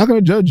 I'm not going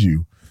to judge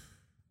you.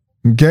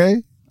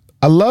 Okay?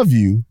 I love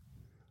you,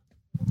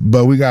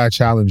 but we got to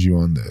challenge you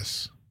on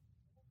this.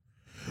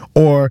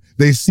 Or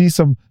they see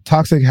some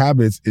toxic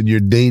habits in your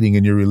dating,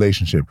 in your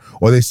relationship,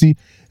 or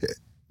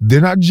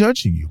they're not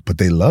judging you, but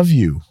they love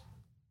you.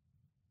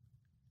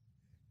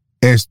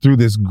 And it's through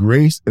this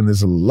grace and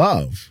this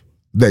love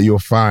that you'll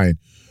find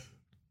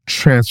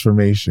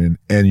transformation,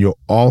 and you'll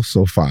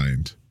also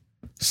find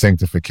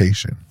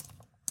sanctification.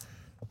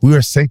 We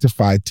are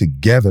sanctified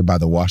together by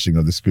the washing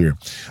of the Spirit.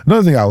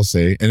 Another thing I will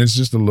say, and it's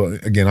just a little,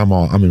 again,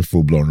 I'm in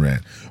full blown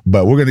rant,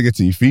 but we're going to get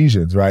to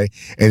Ephesians, right?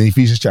 And in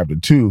Ephesians chapter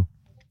 2,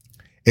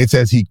 it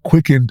says he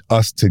quickened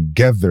us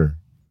together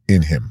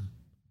in him.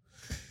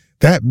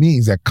 That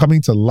means that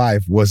coming to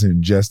life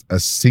wasn't just a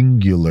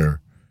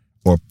singular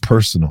or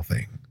personal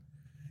thing.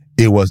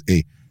 It was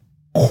a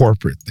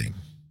corporate thing.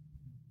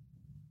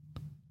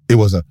 It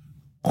was a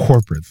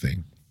corporate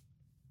thing.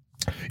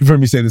 You've heard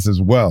me say this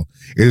as well.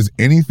 It is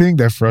anything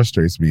that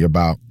frustrates me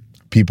about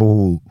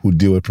people who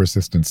deal with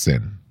persistent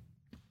sin.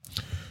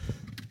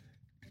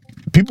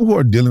 People who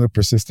are dealing with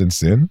persistent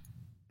sin,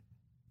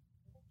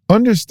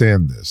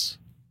 understand this.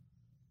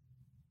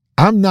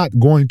 I'm not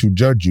going to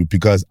judge you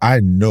because I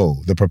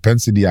know the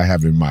propensity I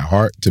have in my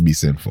heart to be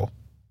sinful.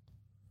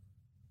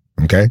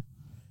 Okay?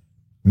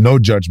 No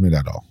judgment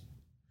at all.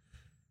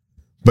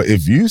 But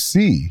if you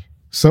see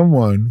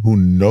someone who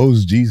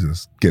knows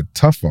Jesus get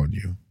tough on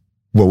you,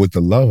 well, with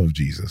the love of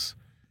Jesus,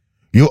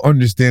 you'll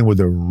understand where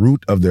the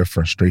root of their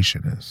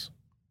frustration is.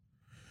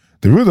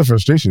 The root of the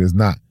frustration is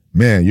not,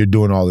 man, you're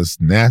doing all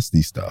this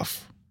nasty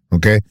stuff.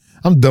 Okay?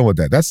 I'm done with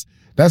that.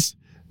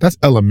 That's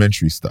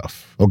elementary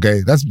stuff.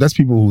 Okay? That's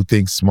people who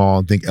think small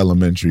and think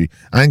elementary.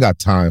 I ain't got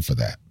time for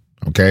that.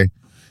 Okay?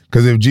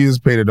 Because if Jesus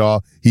paid it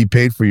all, he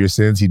paid for your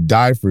sins, he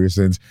died for your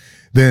sins,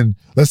 then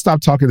let's stop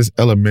talking this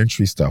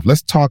elementary stuff.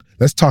 Let's talk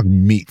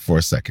meat for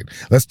a second.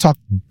 Let's talk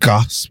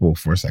gospel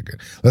for a second.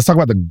 Let's talk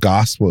about the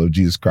gospel of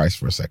Jesus Christ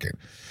for a second.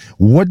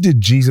 What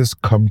did Jesus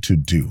come to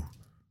do?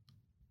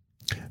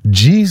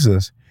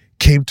 Jesus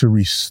came to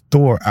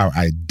restore our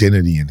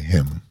identity in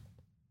him.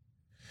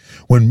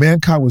 When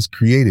mankind was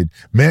created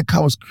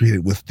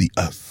with the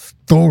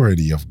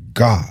authority of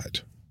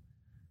God.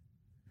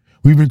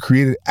 We've been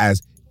created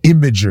as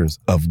imagers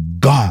of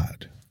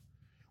God,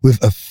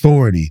 with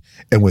authority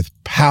and with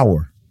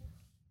power.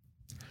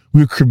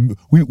 We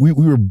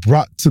were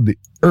brought to the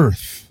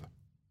earth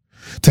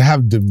to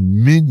have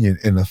dominion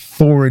and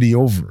authority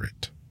over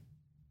it.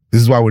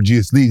 This is why when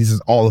Jesus leads, he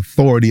says, all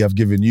authority I've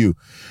given you.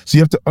 So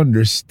you have to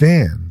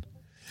understand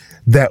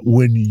that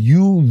when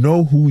you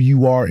know who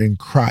you are in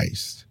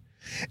Christ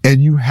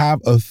and you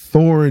have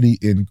authority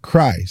in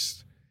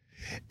Christ,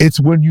 it's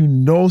when you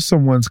know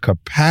someone's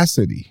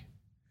capacity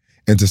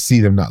and to see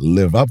them not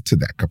live up to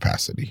that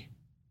capacity.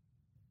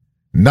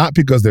 Not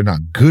because they're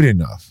not good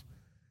enough,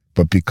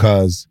 but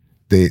because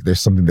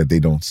there's something that they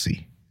don't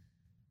see.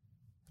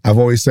 I've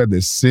always said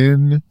that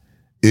sin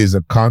is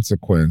a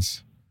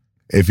consequence.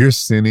 If you're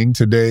sinning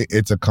today,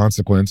 it's a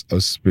consequence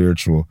of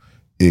spiritual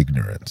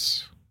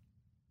ignorance.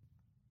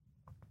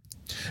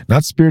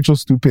 Not spiritual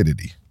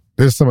stupidity.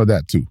 There's some of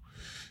that too.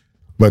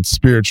 But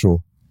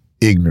spiritual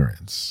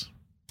ignorance.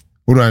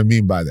 What do I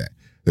mean by that?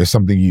 There's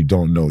something you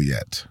don't know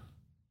yet.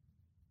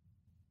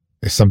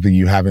 There's something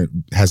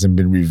hasn't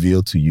been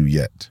revealed to you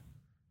yet.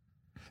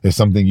 There's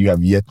something you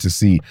have yet to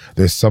see.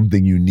 There's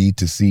something you need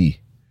to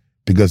see.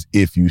 Because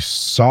if you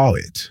saw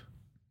it,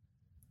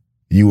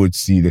 you would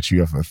see that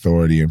you have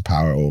authority and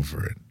power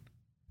over it.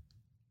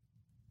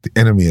 The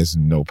enemy has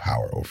no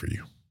power over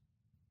you.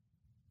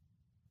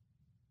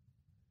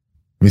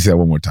 Let me say that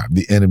one more time.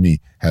 The enemy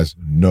has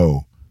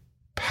no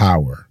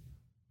power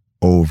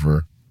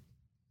over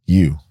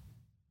you.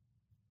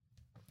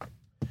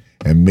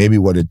 And maybe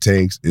what it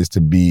takes is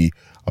to be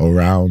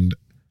around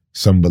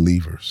some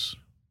believers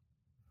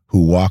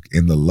who walk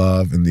in the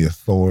love and the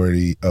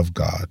authority of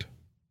God,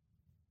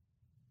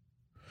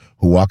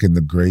 who walk in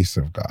the grace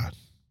of God,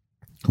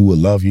 who will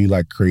love you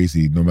like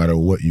crazy no matter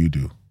what you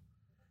do,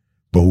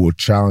 but who will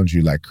challenge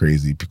you like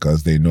crazy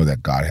because they know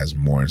that God has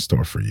more in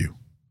store for you.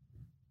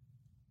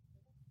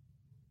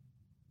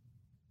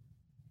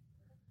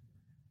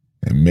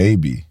 And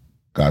maybe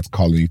God's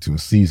calling you to a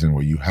season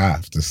where you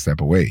have to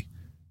step away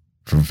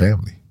from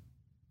family.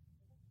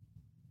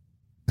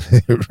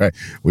 Right?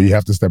 Where you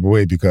have to step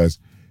away because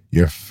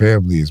your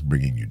family is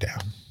bringing you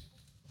down.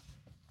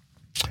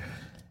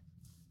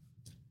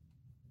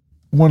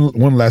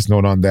 One last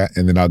note on that,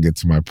 and then I'll get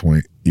to my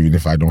point, even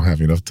if I don't have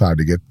enough time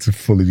to get to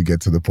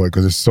the point,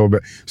 because there's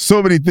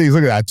so many things.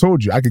 Look at that. I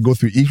told you I could go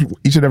through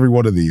each and every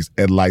one of these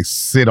and like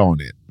sit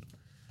on it.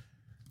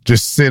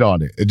 Just sit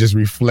on it and just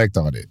reflect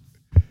on it.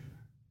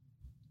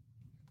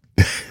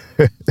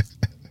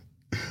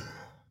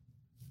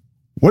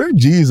 What if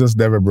Jesus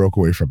never broke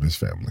away from his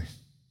family?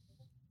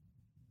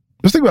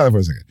 Just think about it for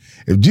a second.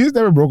 If Jesus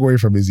never broke away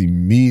from his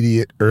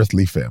immediate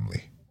earthly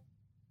family,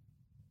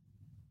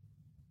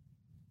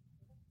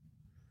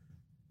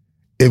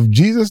 if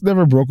Jesus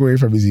never broke away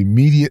from his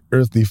immediate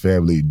earthly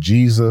family,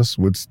 Jesus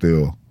would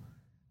still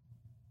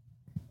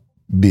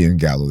be in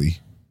Galilee.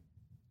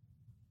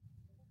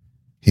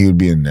 He would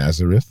be in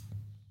Nazareth.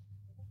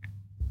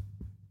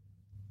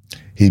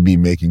 He'd be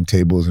making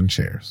tables and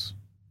chairs.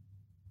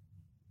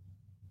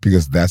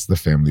 Because that's the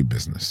family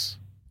business.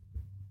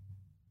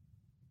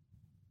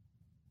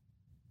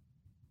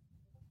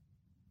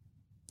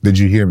 Did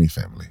you hear me,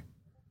 family?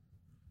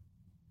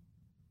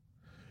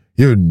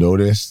 You ever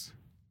notice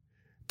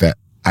that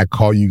I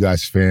call you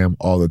guys fam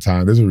all the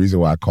time? There's a reason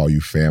why I call you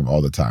fam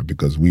all the time,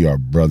 because we are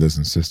brothers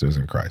and sisters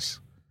in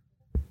Christ.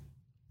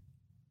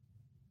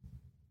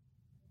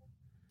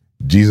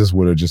 Jesus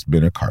would have just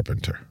been a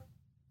carpenter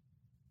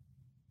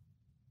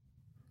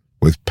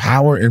with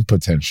power and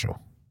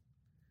potential,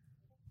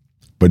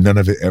 but none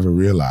of it ever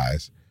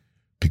realized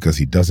because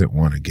he doesn't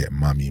want to get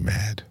mommy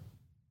mad.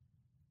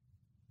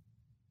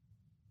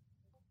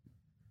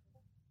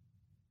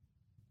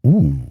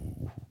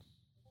 Ooh,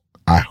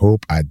 I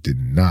hope I did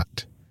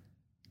not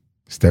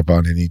step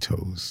on any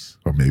toes,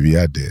 or maybe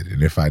I did.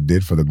 And if I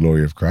did, for the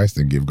glory of Christ,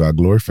 then give God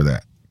glory for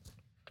that.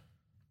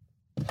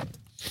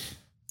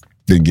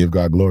 Then give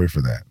God glory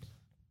for that.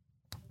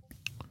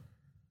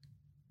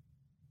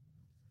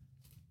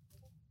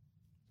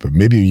 But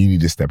maybe you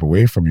need to step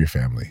away from your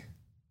family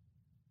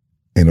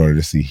in order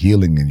to see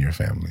healing in your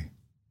family.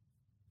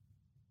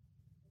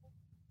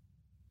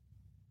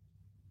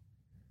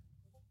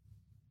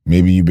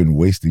 Maybe you've been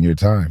wasting your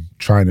time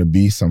trying to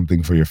be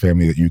something for your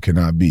family that you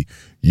cannot be.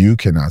 You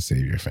cannot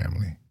save your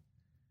family.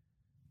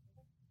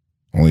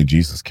 Only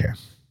Jesus can.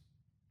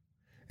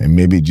 And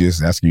maybe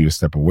just asking you to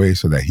step away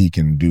so that he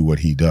can do what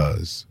he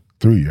does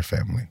through your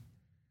family.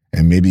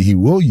 And maybe he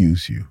will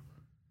use you.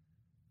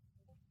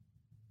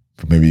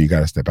 But maybe you got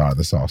to step out of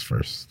the sauce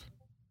first.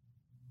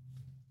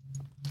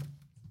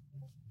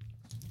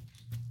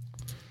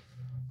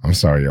 I'm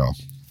sorry, y'all.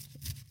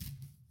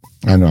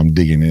 I know I'm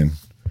digging in,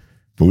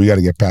 but we got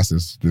to get past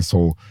this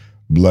whole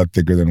blood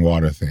thicker than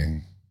water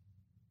thing.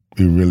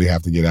 We really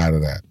have to get out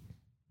of that.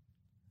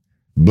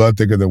 Blood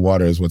thicker than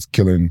water is what's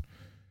killing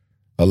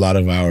a lot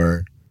of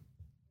our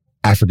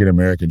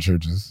African-American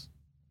churches,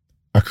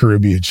 our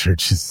Caribbean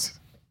churches.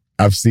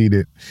 I've seen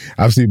it.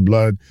 I've seen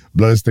blood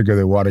is thicker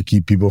than water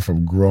keep people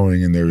from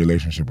growing in their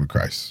relationship with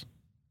Christ.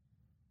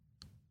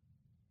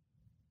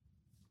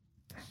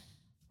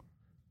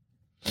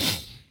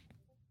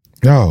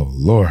 Oh,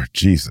 Lord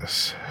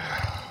Jesus.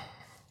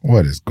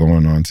 What is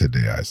going on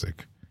today,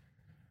 Isaac?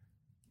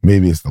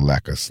 Maybe it's the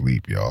lack of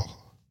sleep, y'all.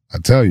 I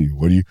tell you,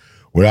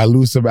 when I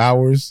lose some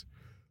hours,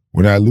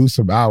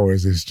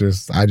 it's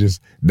just, I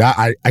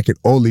can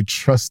only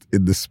trust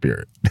in the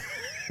Spirit.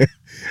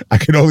 I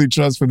can only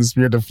trust for the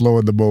Spirit to flow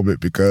in the moment,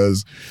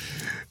 because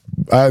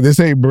this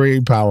ain't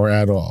brain power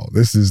at all.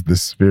 This is the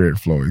Spirit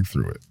flowing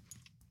through it.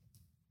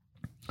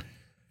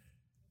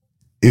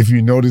 If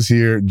you notice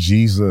here,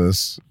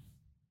 Jesus,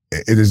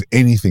 it is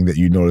anything that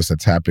you notice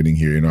that's happening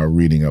here in our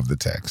reading of the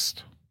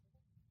text,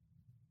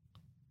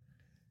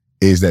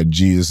 is that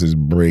Jesus is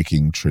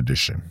breaking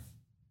tradition.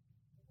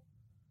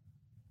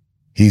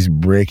 He's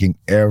breaking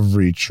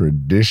every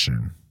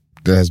tradition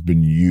that has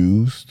been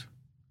used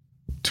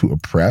to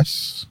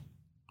oppress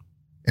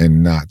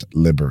and not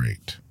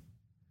liberate.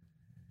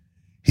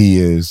 He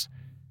is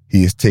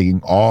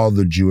taking all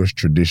the Jewish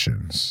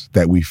traditions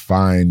that we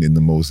find in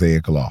the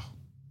Mosaic Law.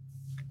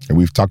 And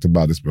we've talked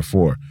about this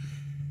before.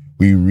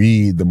 We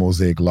read the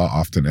Mosaic Law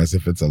often as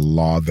if it's a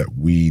law that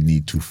we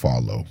need to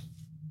follow.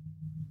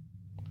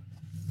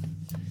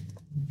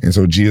 And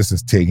so Jesus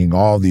is taking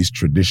all these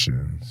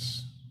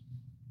traditions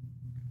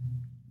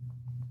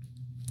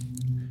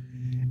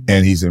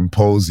and he's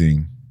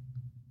imposing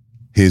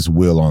his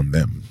will on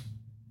them.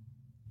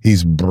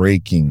 He's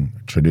breaking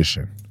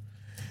tradition.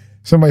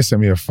 Somebody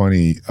sent me a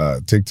funny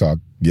TikTok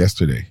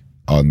yesterday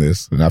on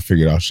this, and I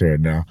figured I'll share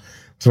it now.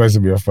 Somebody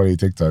sent me a funny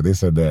TikTok. They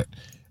said that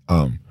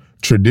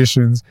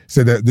traditions,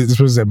 said that this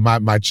person said,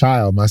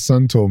 my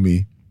son told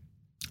me,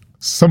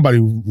 somebody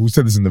who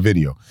said this in the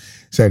video,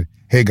 said,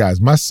 hey guys,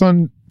 my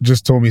son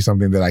just told me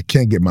something that I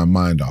can't get my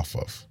mind off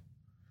of.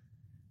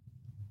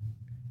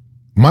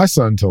 My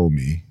son told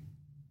me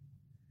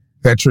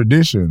that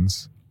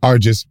traditions are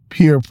just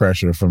peer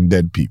pressure from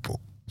dead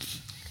people.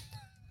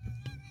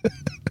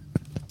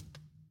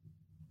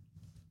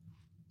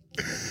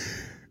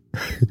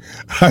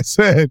 I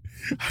said,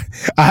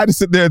 I had to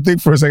sit there and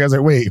think for a second. I was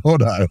like, wait,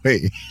 hold on,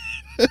 wait.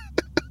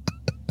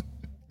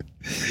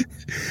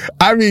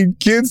 I mean,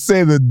 kids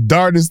say the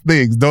darndest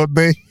things, don't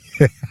they?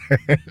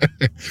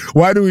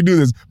 Why do we do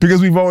this?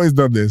 Because we've always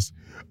done this.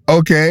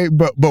 Okay,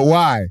 but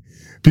why?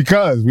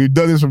 Because we've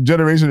done this from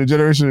generation to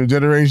generation to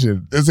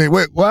generation. They say,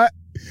 wait, what?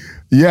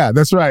 Yeah,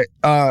 that's right.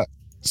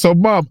 So,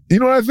 Mom, you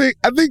know what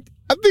I think?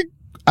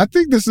 I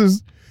think this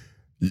is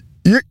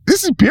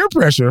peer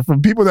pressure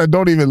from people that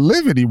don't even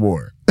live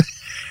anymore.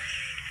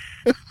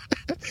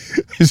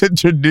 He said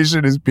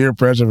tradition is peer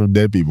pressure from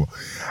dead people.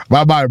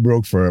 My mind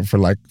broke for a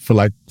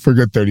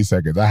good 30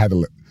 seconds. I had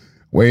to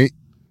wait.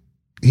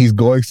 He's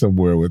going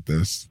somewhere with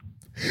this.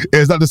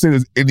 It's not to say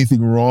there's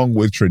anything wrong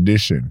with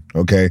tradition,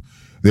 okay?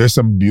 There's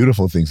some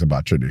beautiful things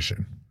about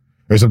tradition.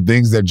 There's some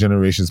things that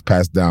generations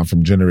pass down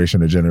from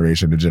generation to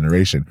generation to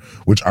generation,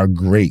 which are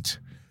great.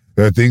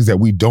 There are things that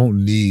we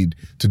don't need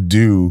to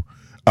do,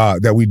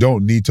 that we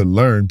don't need to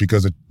learn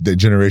because the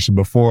generation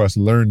before us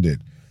learned it.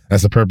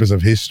 That's the purpose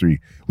of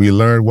history. We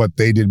learn what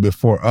they did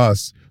before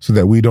us so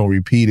that we don't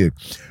repeat it.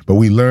 But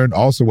we learned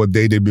also what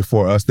they did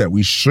before us that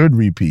we should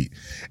repeat,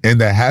 and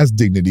that has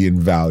dignity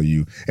and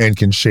value and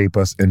can shape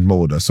us and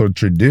mold us. So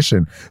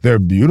tradition, there are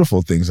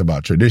beautiful things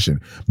about tradition,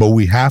 but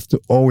we have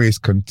to always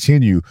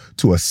continue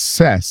to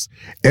assess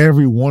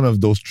every one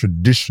of those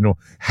traditional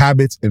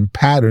habits and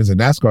patterns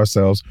and ask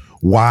ourselves,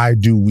 why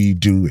do we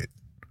do it?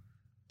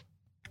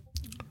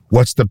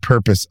 What's the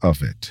purpose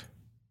of it?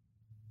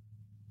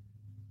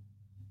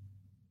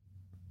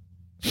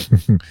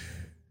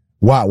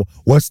 Wow,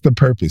 what's the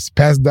purpose?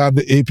 Pass down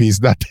the APs,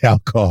 not the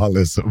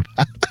alcoholism.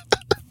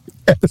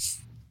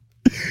 Yes.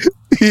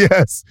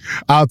 Yes,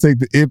 I'll take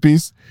the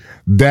IPs.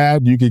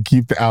 Dad, you can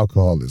keep the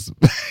alcoholism.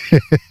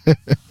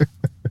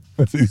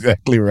 That's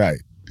exactly right.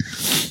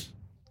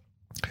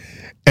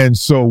 And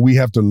so we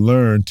have to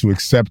learn to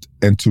accept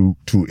and to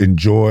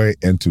enjoy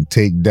and to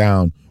take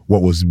down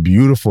what was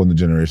beautiful in the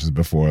generations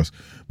before us.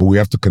 But we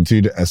have to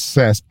continue to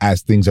assess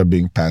as things are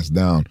being passed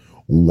down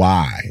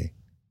why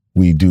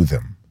we do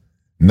them.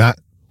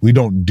 We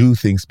don't do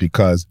things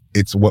because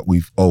it's what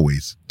we've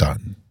always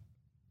done.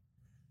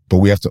 But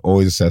we have to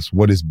always assess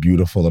what is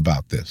beautiful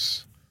about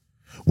this.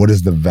 What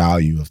is the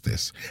value of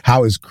this?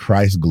 How is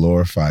Christ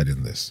glorified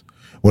in this?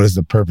 What is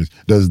the purpose?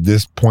 Does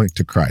this point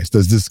to Christ?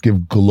 Does this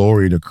give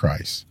glory to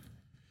Christ?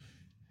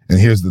 And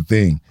here's the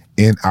thing.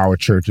 In our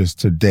churches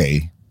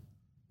today,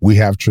 we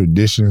have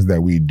traditions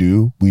that we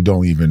do. We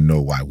don't even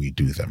know why we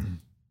do them.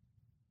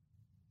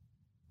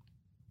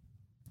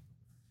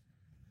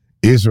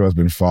 Israel has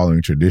been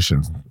following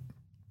traditions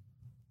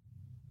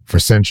for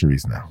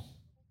centuries now.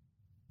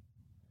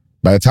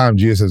 By the time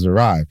Jesus has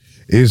arrived,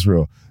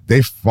 Israel,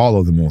 they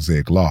follow the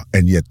Mosaic law,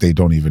 and yet they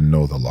don't even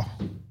know the law.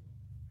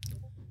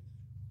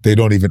 They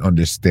don't even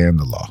understand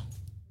the law.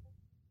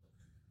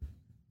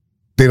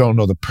 They don't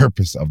know the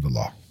purpose of the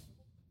law.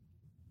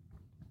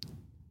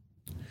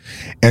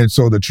 And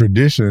so the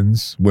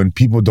traditions, when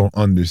people don't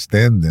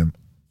understand them,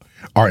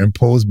 are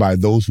imposed by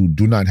those who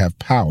do not have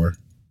power.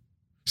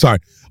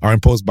 Are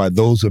imposed by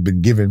those who have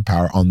been given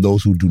power on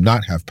those who do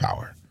not have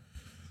power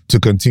to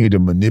continue to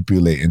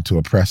manipulate and to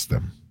oppress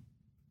them.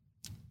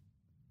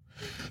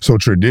 So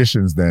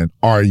traditions then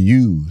are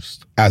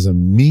used as a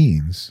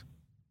means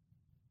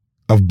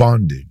of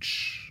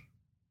bondage,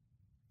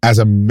 as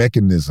a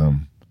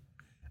mechanism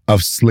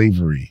of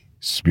slavery,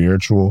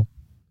 spiritual,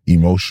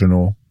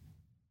 emotional,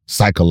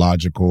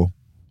 psychological,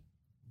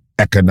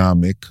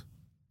 economic,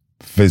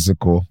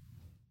 physical,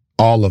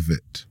 all of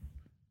it.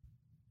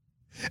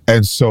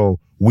 And so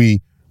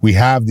we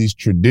have these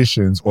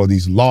traditions or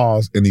these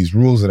laws and these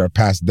rules that are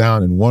passed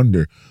down and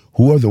wonder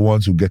who are the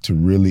ones who get to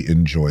really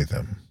enjoy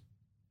them?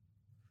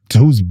 To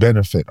whose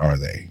benefit are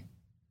they?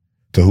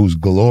 To whose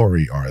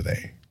glory are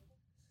they?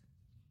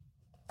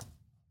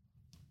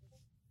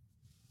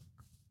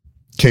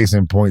 Case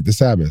in point, the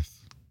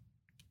Sabbath.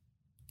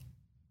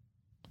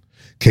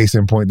 Case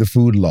in point, the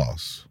food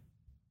laws.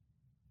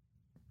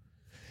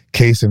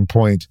 Case in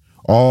point,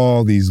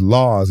 all these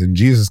laws and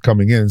Jesus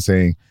coming in and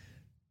saying,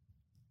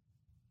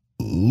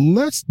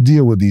 let's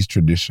deal with these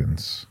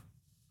traditions.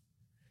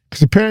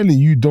 Because apparently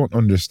you don't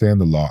understand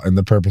the law and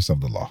the purpose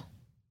of the law.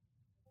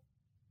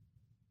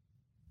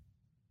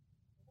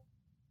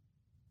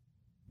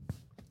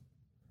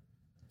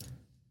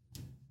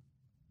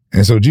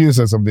 And so Jesus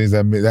said some things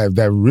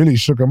that really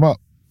shook him up.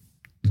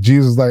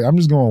 Jesus was like, I'm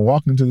just going to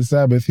walk into the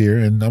Sabbath here,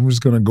 and I'm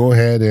just going to go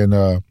ahead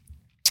and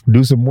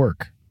do some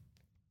work.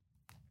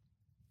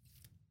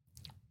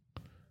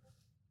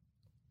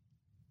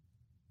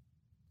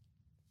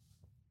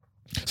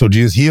 So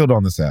Jesus healed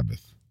on the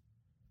Sabbath.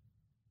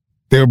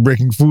 They were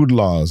breaking food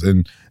laws,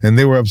 and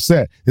they were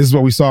upset. This is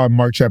what we saw in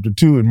Mark chapter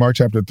 2 and Mark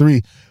chapter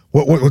 3.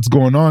 What's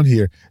going on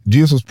here?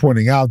 Jesus was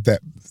pointing out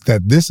that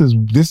this is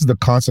the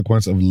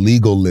consequence of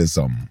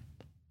legalism.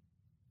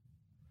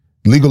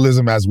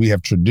 Legalism, as we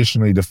have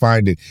traditionally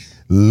defined it,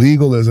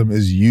 legalism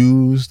is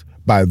used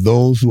by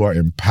those who are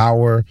in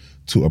power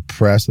to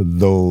oppress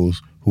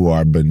those who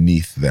are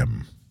beneath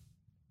them.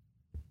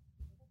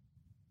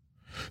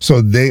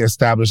 So they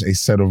establish a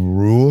set of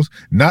rules,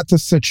 not to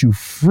set you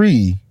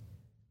free,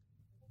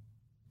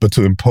 but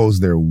to impose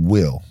their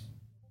will.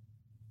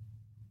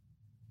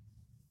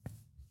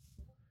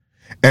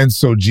 And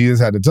so Jesus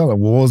had to tell them,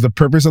 well, what was the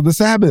purpose of the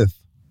Sabbath?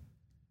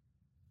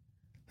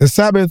 The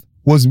Sabbath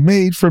was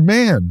made for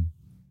man,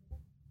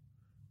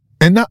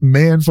 and not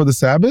man for the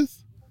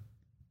Sabbath.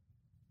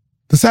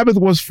 The Sabbath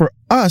was for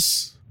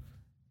us,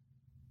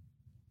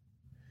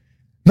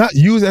 not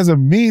used as a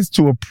means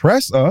to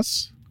oppress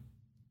us.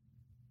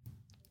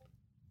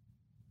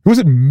 It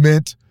wasn't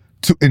meant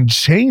to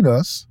enchain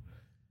us.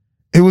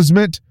 It was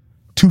meant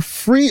to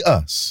free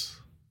us.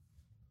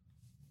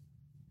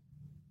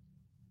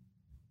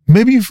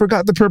 Maybe you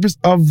forgot the purpose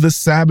of the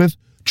Sabbath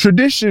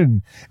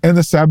tradition and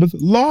the Sabbath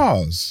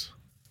laws.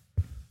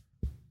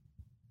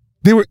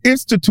 They were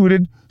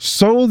instituted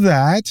so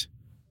that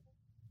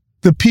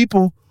the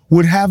people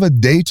would have a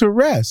day to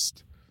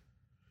rest.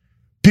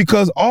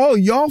 Because all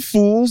y'all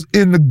fools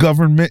in the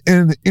government and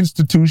in the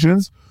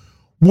institutions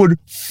would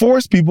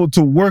force people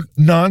to work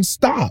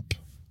nonstop.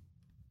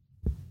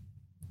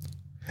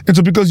 And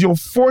so because you'll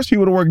force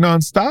people to work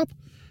nonstop,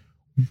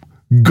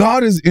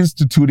 God is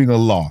instituting a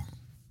law.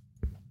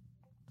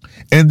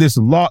 And this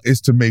law is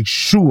to make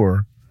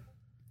sure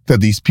that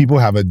these people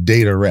have a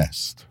day to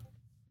rest.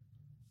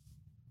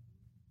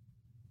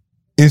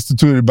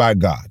 Instituted by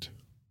God.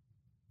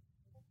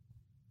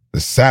 The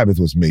Sabbath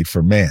was made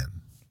for man.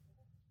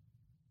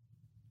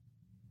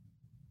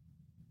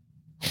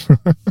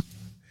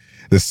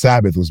 The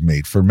Sabbath was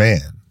made for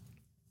man.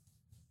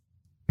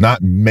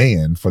 Not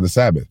man for the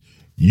Sabbath.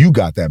 You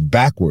got that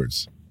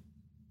backwards.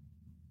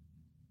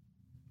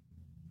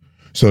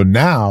 So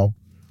now,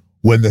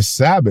 when the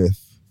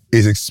Sabbath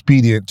is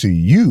expedient to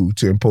you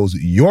to impose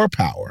your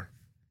power,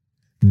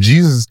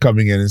 Jesus is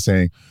coming in and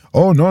saying,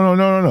 oh,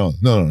 no.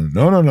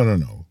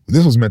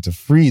 This was meant to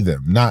free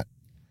them, not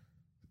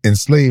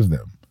enslave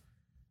them.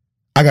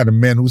 I got a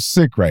man who's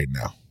sick right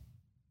now.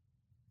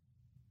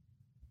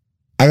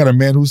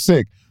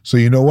 So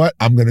you know what?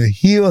 I'm going to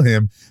heal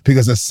him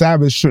because the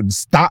Sabbath shouldn't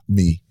stop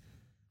me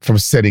from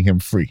setting him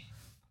free.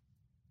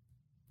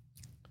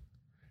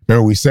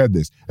 Remember we said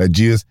this, that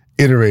Jesus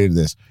iterated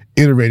this,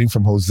 iterating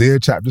from Hosea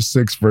chapter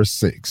 6, verse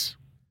 6.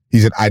 He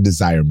said, I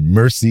desire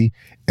mercy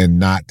and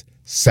not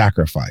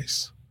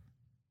sacrifice.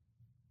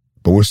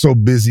 But we're so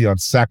busy on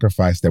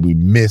sacrifice that we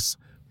miss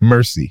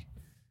mercy.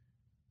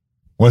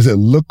 What does it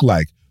look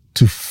like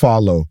to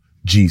follow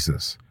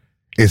Jesus?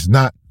 It's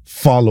not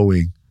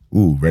following,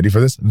 ready for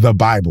this? The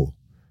Bible.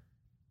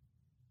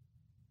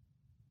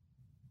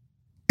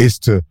 It's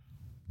to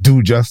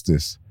do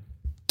justice,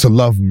 to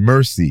love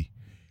mercy,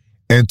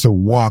 and to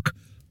walk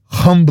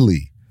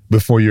humbly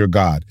before your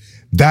God.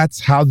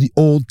 That's how the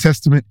Old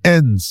Testament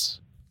ends.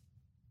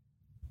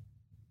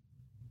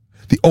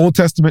 The Old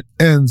Testament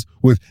ends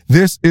with,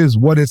 this is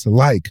what it's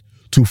like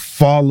to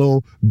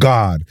follow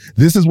God.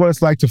 This is what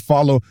it's like to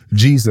follow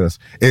Jesus.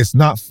 It's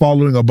not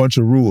following a bunch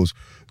of rules.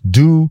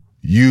 Do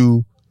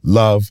you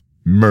love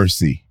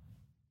mercy?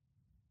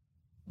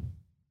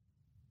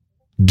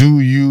 Do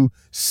you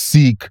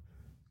seek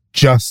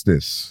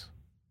justice?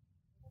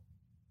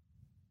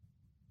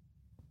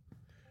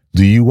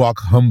 Do you walk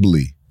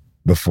humbly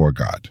before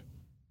God?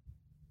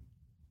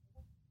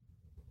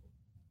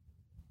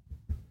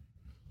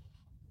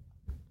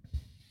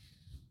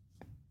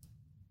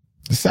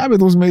 The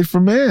Sabbath was made for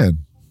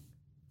man,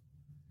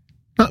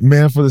 not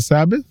man for the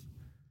Sabbath.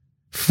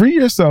 Free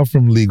yourself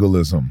from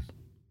legalism.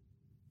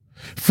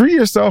 Free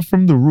yourself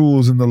from the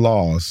rules and the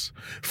laws.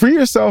 Free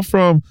yourself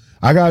from,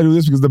 I got to do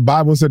this because the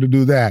Bible said to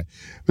do that.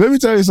 Let me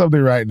tell you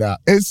something right now.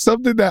 It's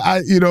something that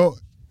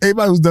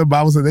anybody who's done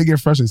Bible study, they get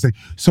frustrated and say,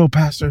 so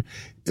Pastor,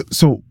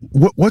 so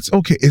what's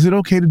okay? Is it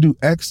okay to do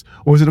X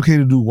or is it okay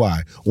to do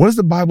Y? What does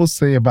the Bible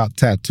say about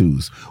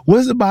tattoos? What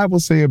does the Bible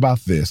say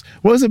about this?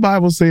 What does the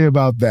Bible say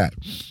about that?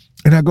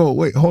 And I go,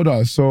 wait, hold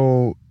on.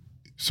 So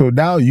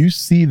now you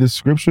see the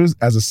scriptures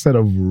as a set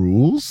of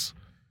rules?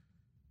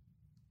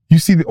 You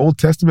see the Old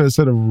Testament as a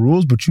set of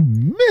rules, but you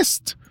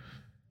missed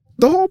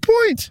the whole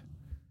point.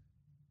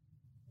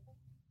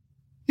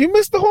 You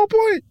missed the whole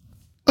point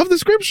of the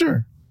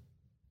scripture.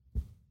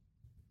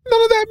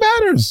 None of that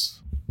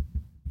matters.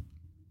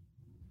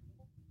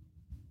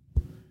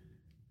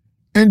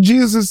 And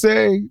Jesus is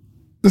saying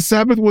the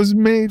Sabbath was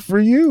made for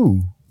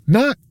you,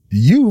 not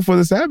you for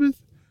the Sabbath.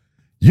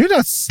 You're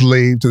not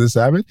slave to the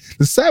Sabbath.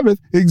 The Sabbath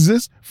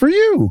exists for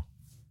you.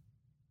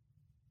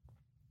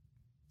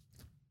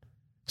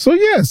 So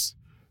yes,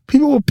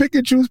 people will pick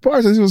and choose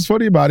parts. And what's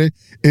funny about it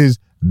is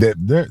that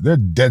they're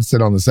dead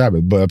set on the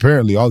Sabbath, but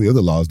apparently all the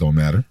other laws don't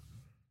matter.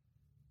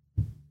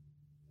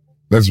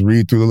 Let's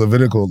read through the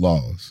Levitical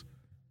laws.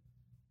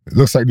 It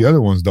looks like the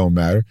other ones don't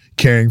matter.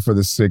 Caring for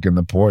the sick and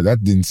the poor,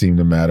 that didn't seem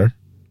to matter.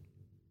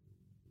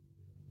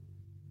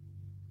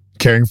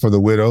 Caring for the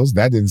widows,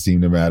 that didn't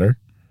seem to matter.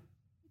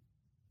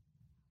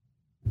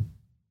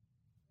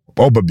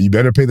 Oh, but you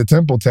better pay the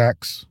temple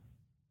tax,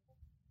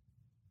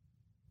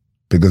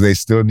 because they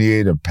still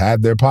need to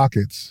pad their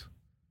pockets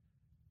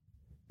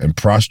and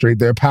prostrate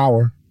their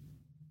power.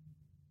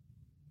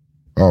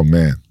 Oh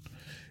man,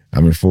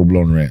 I'm in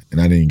full-blown rant,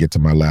 and I didn't get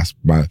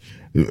to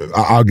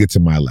I'll get to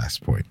my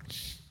last point.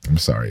 I'm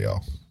sorry,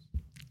 y'all.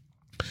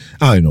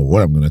 I don't know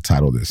what I'm going to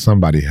title this.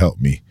 Somebody help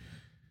me.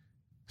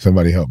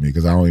 Somebody help me,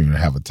 because I don't even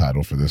have a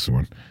title for this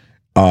one.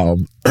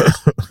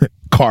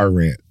 Car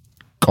rant.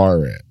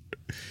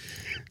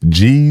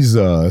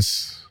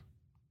 Jesus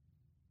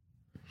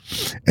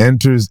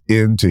enters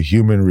into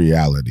human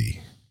reality.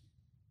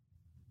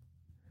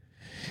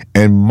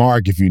 And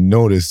Mark, if you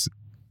notice,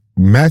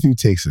 Matthew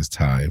takes his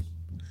time.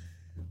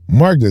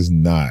 Mark does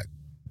not.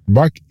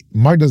 Mark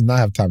does not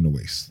have time to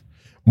waste.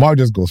 Mark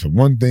just goes from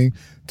one thing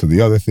to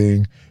the other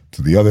thing,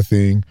 to the other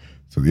thing,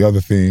 to the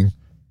other thing,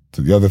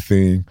 to the other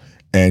thing.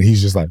 And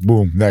he's just like,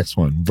 boom, next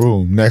one,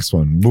 boom, next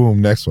one,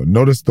 boom, next one.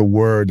 Notice the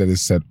word that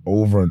is said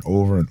over and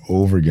over and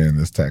over again in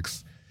this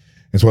text.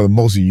 It's one of the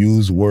most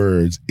used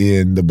words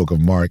in the book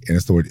of Mark, and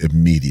it's the word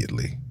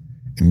immediately.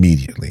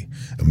 Immediately.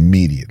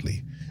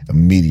 Immediately.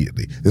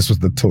 Immediately. This was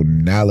the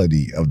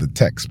tonality of the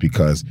text,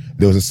 because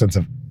there was a sense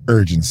of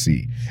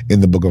urgency in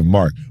the book of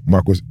Mark.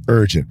 Mark was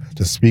urgent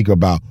to speak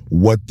about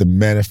what the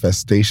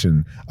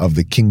manifestation of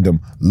the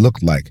kingdom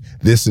looked like.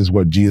 This is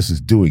what Jesus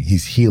is doing.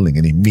 He's healing,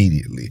 and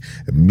immediately.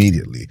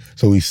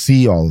 So we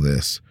see all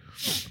this.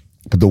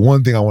 But the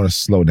one thing I want to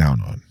slow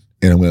down on,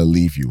 and I'm going to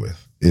leave you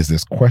with, is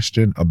this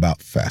question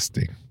about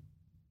fasting.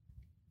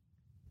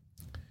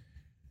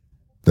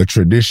 The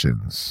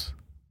traditions.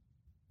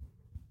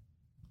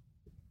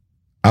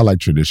 I like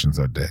traditions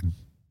are dead.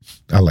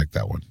 I like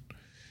that one.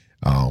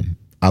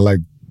 I like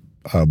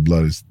the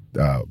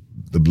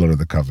blood of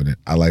the covenant.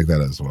 I like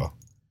that as well.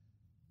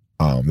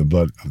 The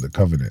blood of the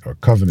covenant, or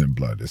covenant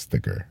blood, is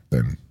thicker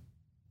than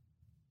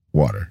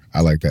water. I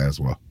like that as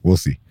well. We'll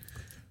see.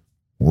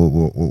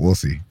 We'll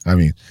see. I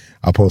mean,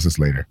 I'll post this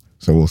later,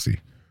 so we'll see.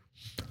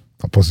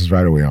 I'll post this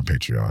right away on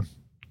Patreon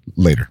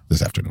later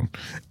this afternoon.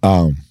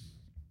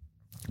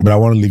 But I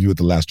want to leave you with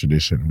the last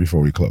tradition before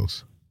we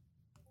close.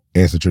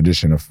 And it's the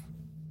tradition of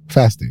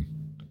fasting.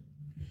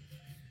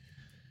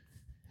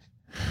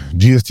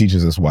 Jesus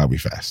teaches us why we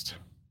fast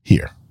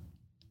here.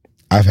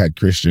 I've had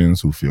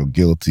Christians who feel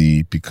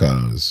guilty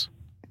because,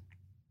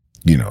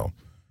 they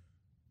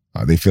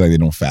feel like they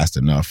don't fast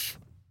enough.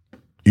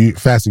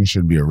 Fasting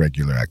should be a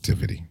regular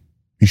activity.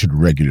 You should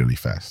regularly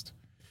fast.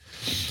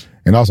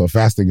 And also,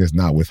 fasting is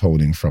not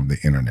withholding from the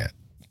internet.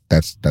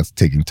 That's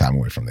taking time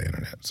away from the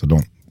internet. So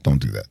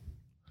don't do that.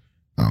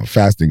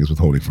 Fasting is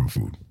withholding from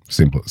food.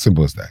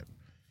 Simple as that.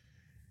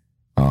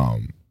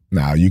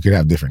 Now you could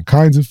have different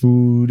kinds of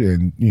food,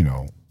 and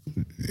and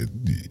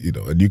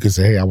you can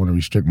say, hey, I want to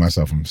restrict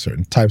myself from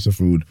certain types of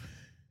food.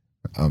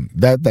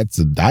 That's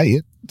a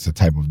diet. It's a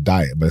type of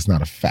diet, but it's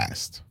not a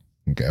fast.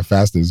 Okay, a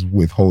fast is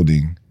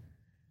withholding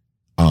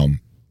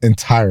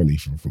entirely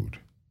from food.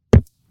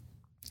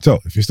 So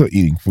if you're still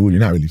eating food, you're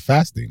not really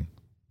fasting.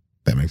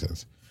 That makes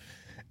sense.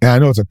 And I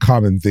know it's a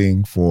common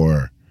thing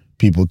for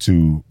people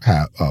to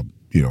have,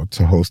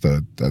 to host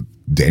a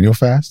Daniel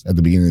fast at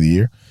the beginning of the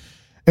year.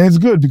 And it's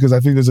good, because I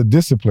think there's a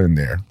discipline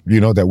there,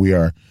 that we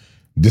are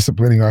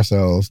disciplining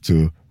ourselves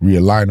to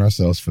realign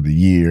ourselves for the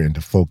year and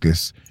to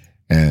focus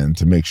and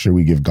to make sure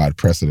we give God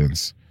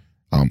precedence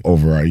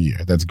over our year.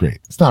 That's great.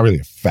 It's not really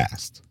a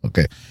fast,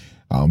 okay?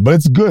 But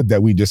it's good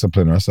that we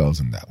discipline ourselves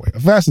in that way.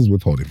 A fast is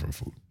withholding from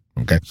food,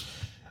 okay?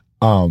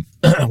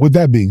 With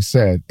that being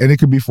said, and it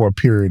could be for a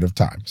period of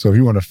time. So if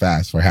you want to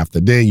fast for half the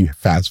day, you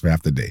fast for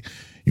half the day.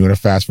 You want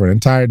to fast for an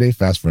entire day,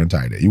 fast for an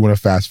entire day. You want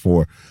to fast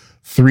for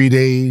 3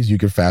 days, you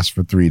can fast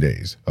for 3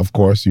 days. Of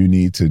course, you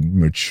need to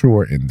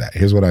mature in that.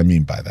 Here's what I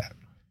mean by that.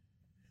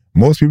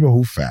 Most people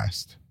who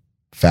fast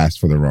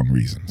for the wrong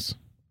reasons.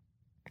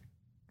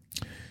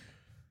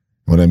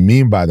 What I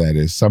mean by that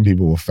is some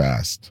people will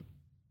fast.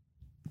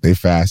 They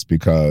fast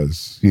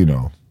because,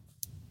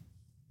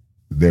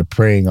 they're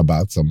praying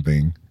about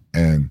something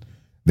and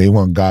they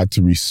want God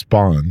to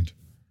respond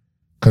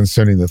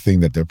concerning the thing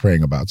that they're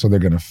praying about. So they're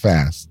going to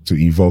fast to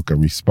evoke a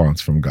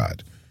response from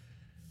God.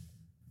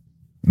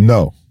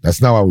 No,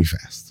 that's not why we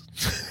fast.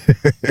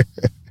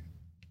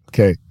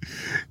 Okay.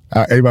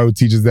 Anybody who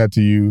teaches that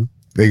to you,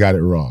 they got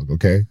it wrong.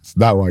 Okay. It's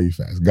not why you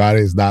fast. God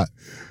is not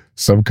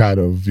some kind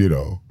of,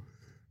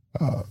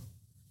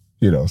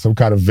 some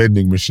kind of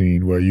vending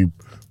machine where you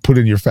put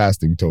in your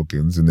fasting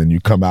tokens and then you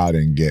come out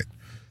and get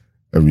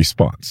a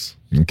response.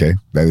 Okay.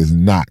 That is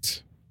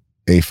not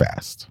a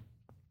fast.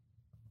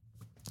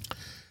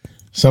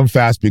 Some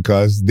fast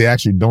because they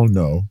actually don't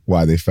know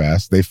why they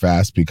fast. They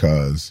fast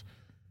because,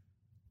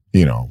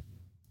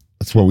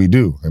 that's what we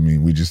do. I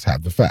mean, we just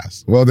have to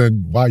fast. Well,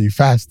 then why are you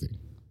fasting?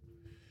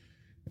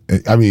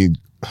 I mean,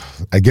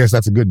 I guess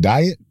that's a good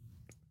diet.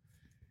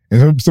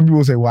 And some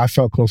people say, well, I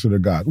felt closer to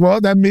God. Well,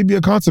 that may be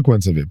a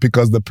consequence of it,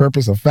 because the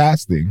purpose of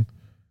fasting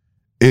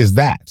is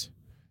that.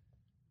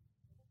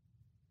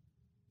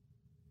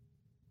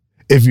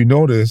 If you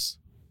notice,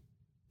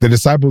 the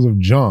disciples of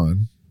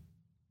John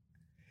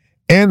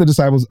and the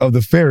disciples of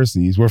the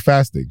Pharisees were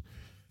fasting.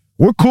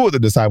 We're cool with the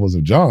disciples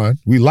of John.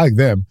 We like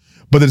them.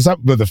 But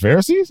the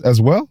Pharisees as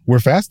well were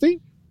fasting.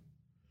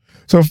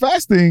 So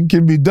fasting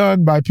can be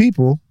done by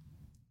people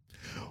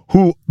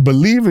who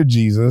believe in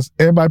Jesus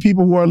and by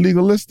people who are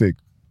legalistic,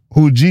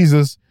 who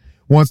Jesus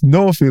wants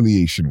no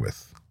affiliation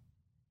with.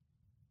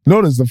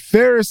 Notice the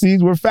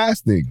Pharisees were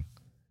fasting,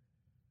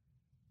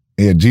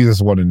 and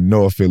Jesus wanted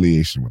no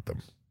affiliation with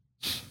them.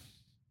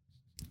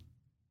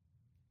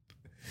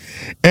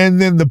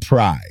 And then the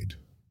pride,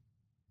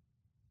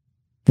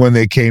 when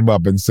they came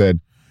up and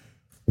said,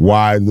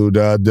 why do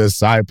the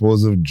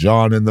disciples of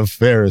John and the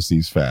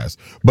Pharisees fast,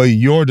 but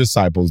your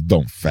disciples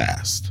don't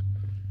fast?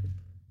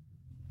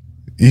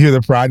 You hear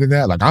the pride in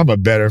that? Like, I'm a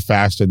better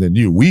faster than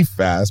you. We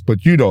fast,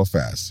 but you don't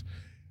fast.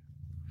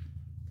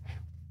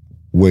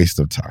 Waste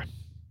of time.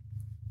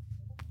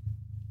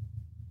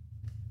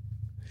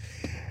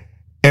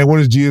 And what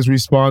does Jesus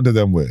respond to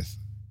them with?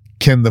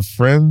 Can the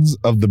friends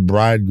of the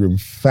bridegroom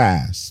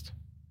fast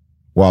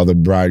while the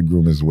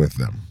bridegroom is with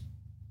them?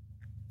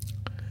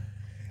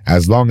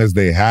 As long as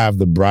they have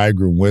the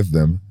bridegroom with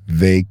them,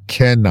 they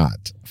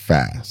cannot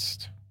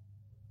fast.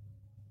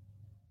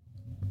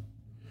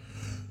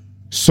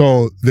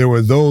 So there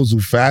were those who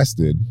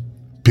fasted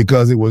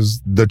because it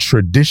was the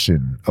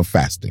tradition of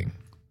fasting.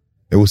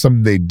 It was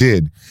something they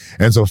did.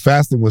 And so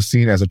fasting was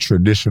seen as a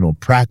traditional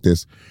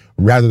practice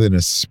rather than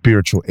a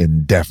spiritual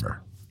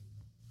endeavor.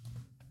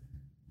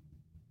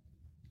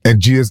 And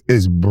Jesus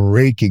is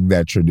breaking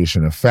that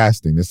tradition of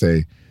fasting to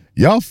say,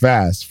 y'all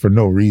fast for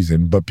no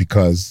reason, but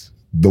because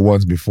the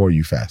ones before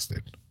you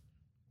fasted.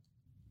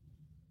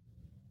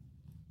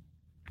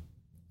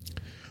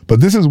 But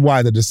this is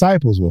why the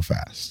disciples will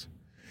fast.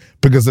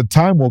 Because the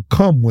time will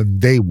come when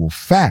they will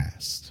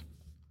fast.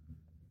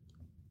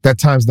 That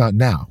time's not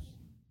now.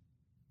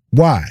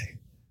 Why?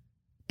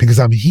 Because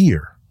I'm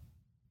here.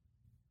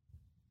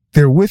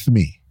 They're with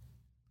me.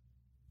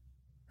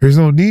 There's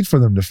no need for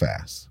them to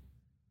fast.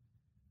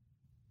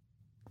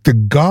 The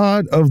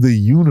God of the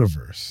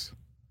universe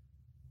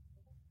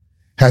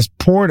has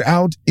poured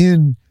out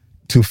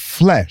into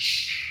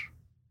flesh.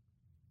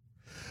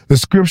 The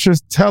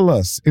scriptures tell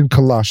us in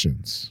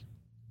Colossians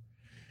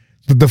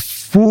that the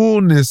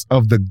fullness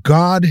of the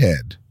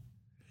Godhead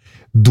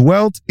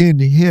dwelt in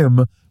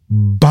him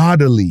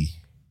bodily.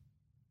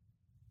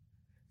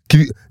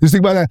 Can you just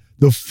think about that?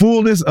 The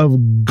fullness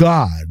of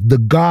God, the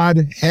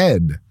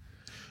Godhead,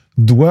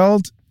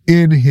 dwelt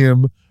in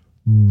him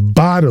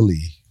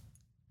bodily.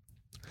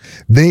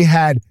 They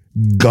had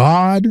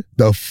God,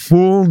 the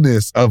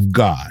fullness of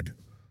God,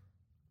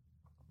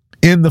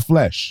 in the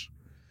flesh.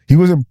 He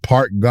wasn't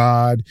part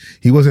God.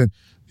 He wasn't,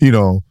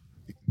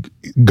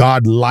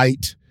 God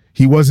light.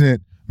 He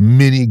wasn't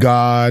mini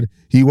God.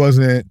 He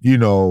wasn't,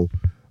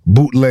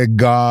 bootleg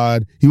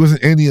God. He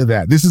wasn't any of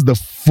that. This is the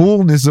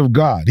fullness of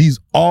God. He's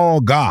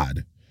all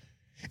God.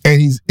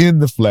 And he's in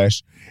the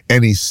flesh,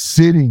 and he's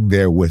sitting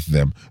there with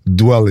them,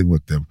 dwelling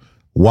with them.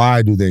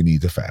 Why do they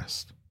need to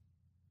fast?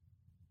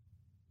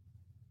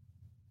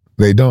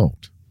 They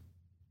don't.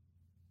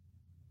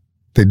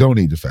 They don't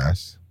need to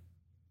fast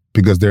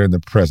because they're in the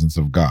presence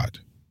of God.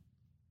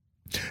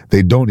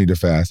 They don't need to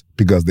fast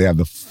because they have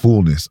the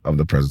fullness of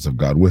the presence of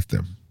God with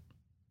them.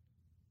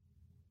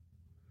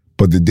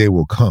 But the day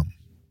will come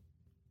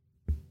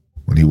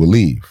when he will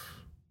leave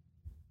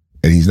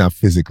and he's not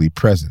physically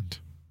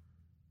present,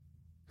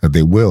 that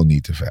they will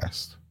need to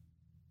fast.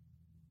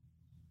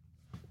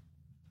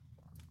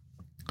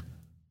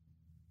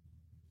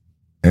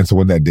 And so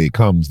when that day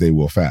comes, they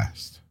will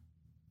fast.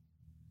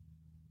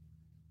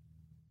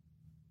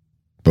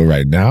 But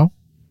right now,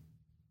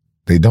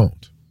 they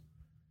don't.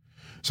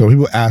 So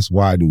people ask,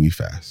 why do we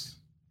fast?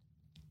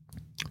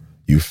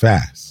 You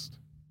fast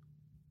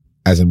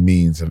as a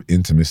means of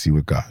intimacy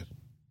with God.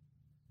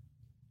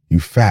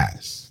 You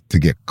fast to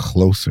get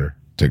closer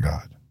to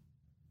God.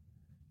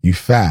 You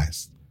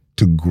fast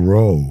to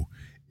grow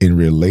in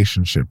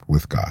relationship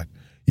with God.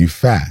 You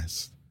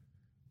fast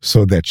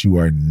so that you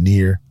are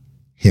near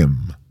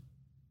him.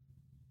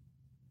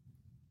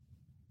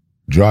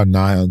 Draw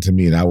nigh unto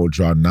me and I will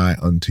draw nigh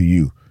unto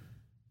you.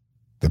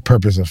 The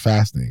purpose of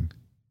fasting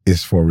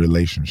is for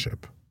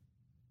relationship,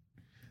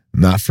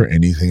 not for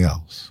anything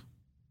else.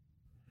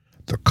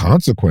 The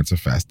consequence of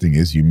fasting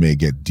is you may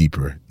get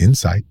deeper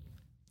insight.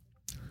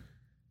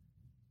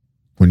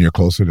 When you're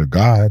closer to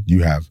God,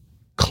 you have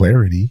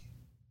clarity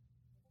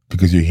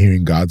because you're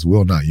hearing God's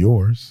will, not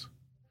yours.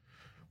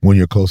 When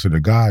you're closer to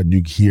God,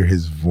 you hear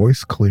his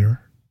voice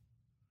clearer.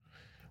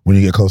 When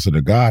you get closer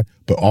to God,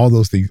 but all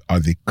those things are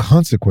the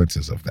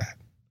consequences of that.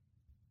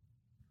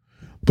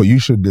 But you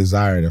should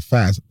desire to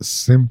fast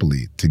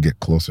simply to get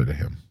closer to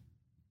him.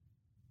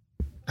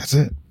 That's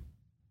it.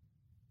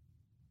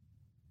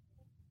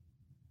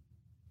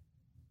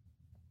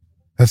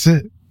 That's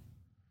it.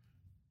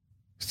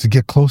 It's to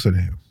get closer to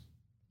him.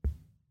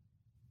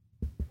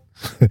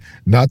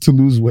 Not to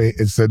lose weight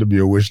and send him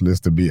your wish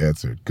list to be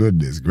answered.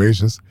 Goodness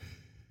gracious.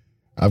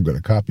 I'm going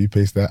to copy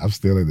paste that. I'm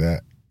stealing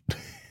that.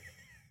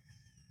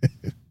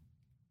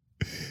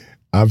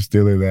 I'm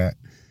stealing that.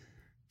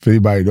 If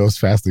anybody knows,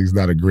 fasting is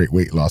not a great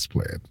weight loss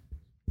plan.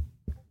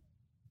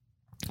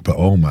 But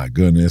oh my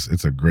goodness,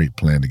 it's a great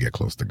plan to get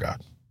close to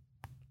God.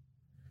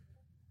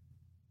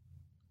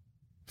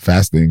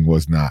 Fasting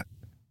was not,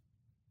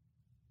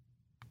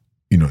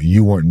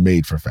 you weren't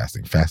made for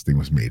fasting. Fasting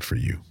was made for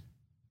you.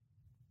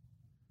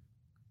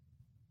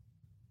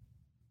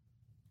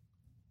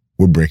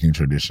 We're breaking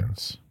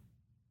traditions.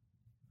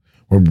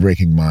 We're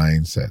breaking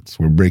mindsets.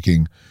 We're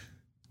breaking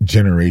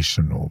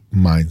generational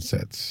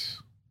mindsets,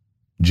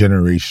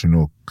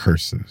 generational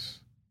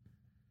curses,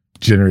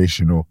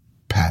 generational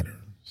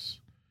patterns.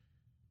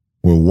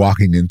 We're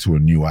walking into a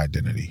new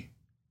identity.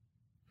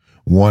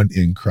 One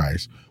in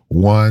Christ,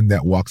 one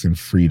that walks in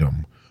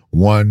freedom,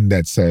 one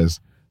that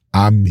says,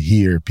 I'm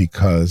here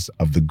because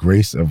of the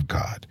grace of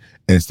God.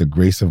 And it's the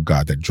grace of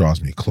God that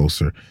draws me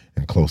closer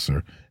and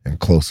closer and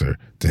closer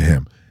to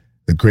him.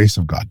 The grace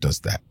of God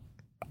does that.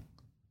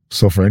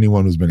 So for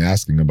anyone who's been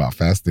asking about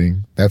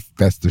fasting,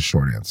 that's the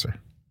short answer.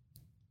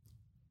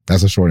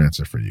 That's a short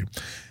answer for you.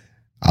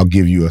 I'll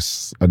give you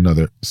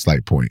another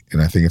slight point,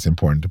 and I think it's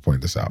important to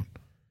point this out.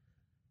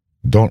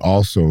 Don't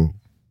also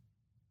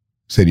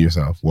say to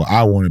yourself, well,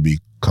 I want to be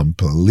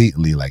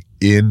completely like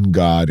in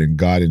God and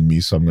God in me,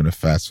 so I'm going to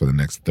fast for the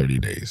next 30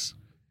 days.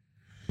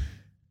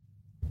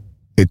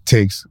 It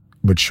takes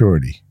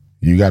maturity.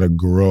 You got to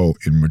grow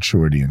in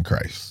maturity in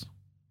Christ.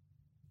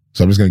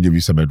 So I'm just going to give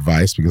you some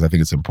advice because I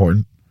think it's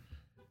important.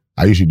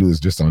 I usually do this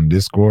just on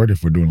Discord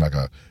if we're doing like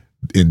a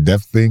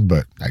in-depth thing,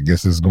 but I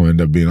guess it's going to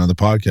end up being on the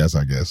podcast,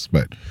 I guess.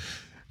 But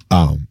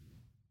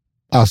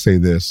I'll say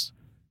this.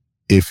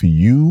 If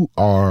you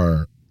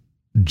are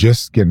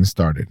just getting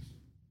started,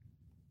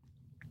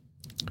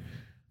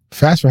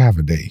 fast for half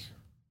a day.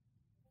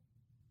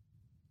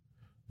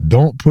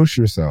 Don't push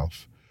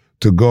yourself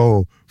to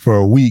go for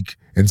a week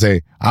and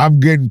say, I'm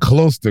getting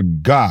close to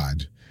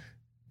God,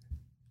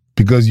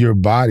 because your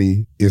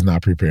body is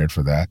not prepared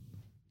for that.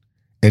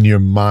 And your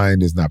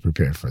mind is not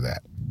prepared for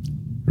that.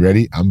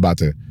 Ready? I'm about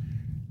to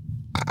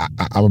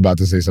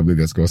say something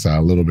that's going to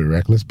sound a little bit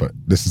reckless, but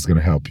this is going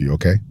to help you,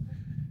 okay?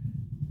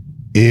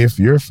 If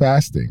you're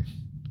fasting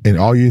and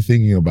all you're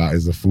thinking about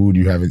is the food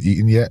you haven't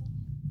eaten yet,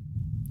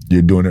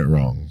 you're doing it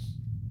wrong.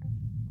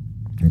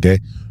 Okay?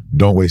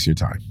 Don't waste your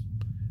time.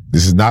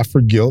 This is not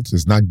for guilt.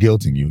 It's not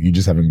guilting you. You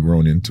just haven't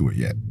grown into it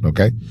yet,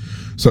 okay?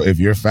 So if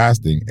you're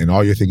fasting and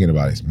all you're thinking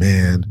about is,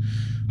 man,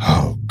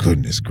 oh,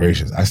 goodness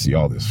gracious, I see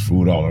all this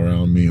food all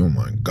around me. Oh,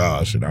 my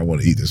gosh, and I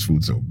want to eat this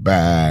food so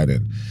bad.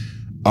 And,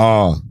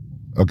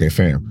 okay,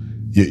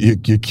 fam,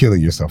 you're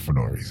killing yourself for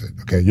no reason,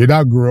 okay? You're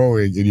not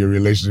growing in your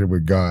relationship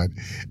with God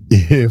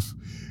if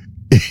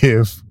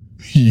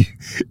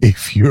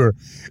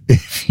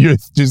you're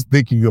just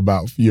thinking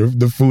about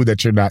the food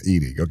that you're not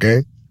eating,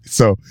 okay?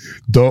 So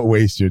don't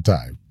waste your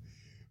time.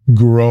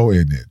 Grow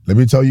in it. Let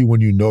me tell you when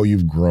you know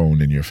you've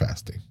grown in your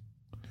fasting.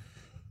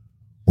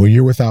 When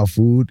you're without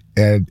food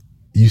and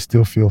you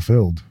still feel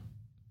filled.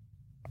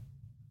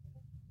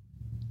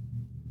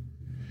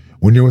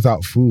 When you're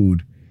without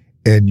food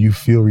and you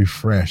feel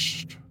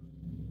refreshed.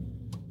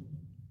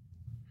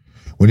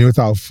 When you're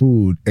without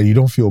food and you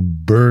don't feel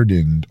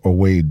burdened or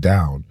weighed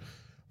down,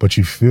 but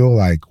you feel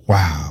like,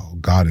 wow,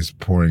 God is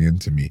pouring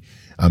into me.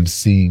 I'm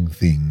seeing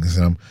things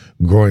and I'm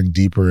growing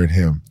deeper in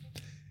him.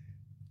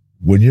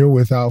 When you're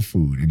without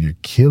food and you're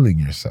killing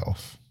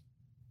yourself,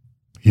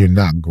 you're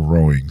not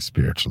growing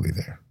spiritually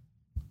there.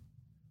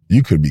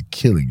 You could be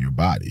killing your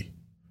body,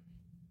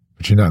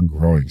 but you're not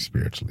growing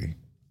spiritually.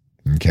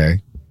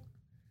 Okay?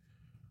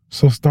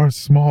 So start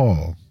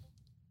small.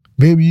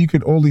 Maybe you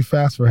could only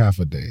fast for half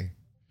a day.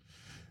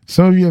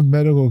 Some of you have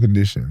medical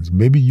conditions.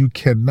 Maybe you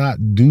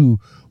cannot do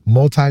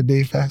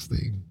multi-day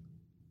fasting.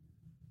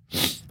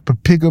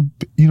 But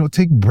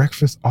take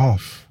breakfast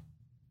off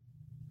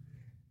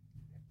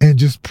and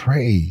just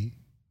pray.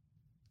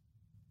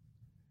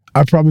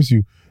 I promise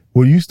you,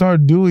 when you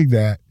start doing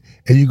that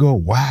and you go,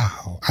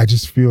 wow, I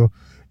just feel,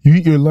 you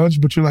eat your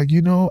lunch, but you're like,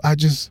 I'm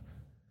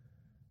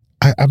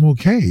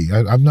okay.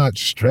 I'm not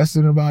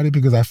stressing about it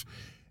because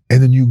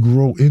and then you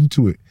grow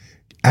into it.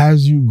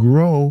 As you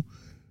grow,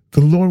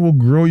 the Lord will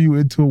grow you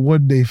into a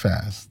 1-day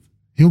fast.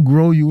 He'll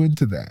grow you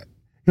into that.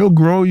 He'll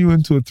grow you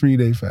into a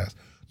 3-day fast.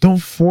 Don't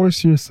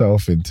force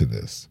yourself into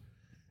this.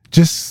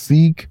 Just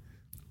seek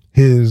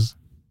his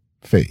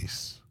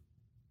face.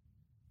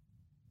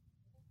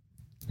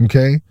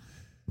 Okay?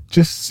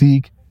 Just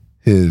seek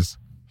his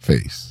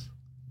face.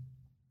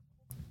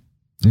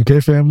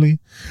 Okay,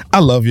 family? I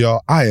love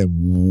y'all. I am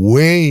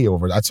way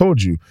over it. I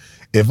told you,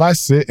 if I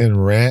sit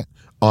and rant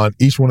on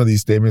each one of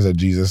these statements that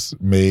Jesus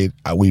made,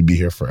 we'd be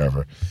here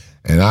forever.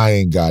 And I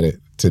ain't got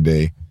it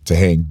today to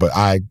hang. But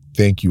I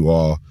thank you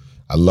all.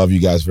 I love you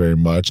guys very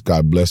much.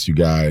 God bless you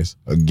guys.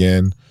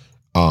 Again,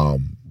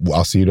 I'll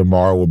see you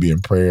tomorrow. We'll be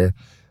in prayer.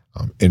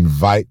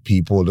 Invite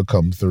people to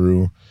come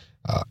through.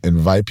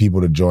 Invite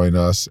people to join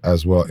us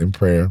as well in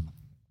prayer.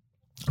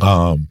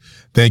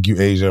 Thank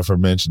you, Asia, for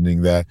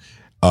mentioning that.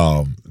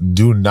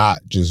 Do not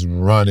just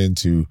run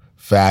into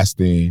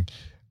fasting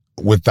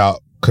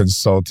without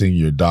consulting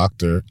your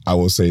doctor. I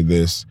will say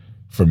this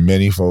for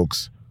many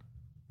folks: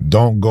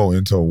 don't go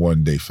into a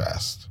one-day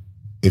fast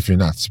if you're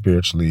not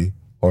spiritually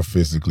or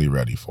physically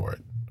ready for it.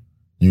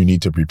 You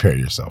need to prepare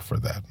yourself for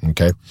that,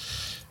 okay?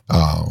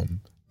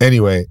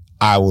 Anyway,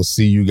 I will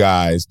see you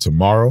guys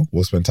tomorrow.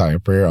 We'll spend time in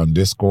prayer on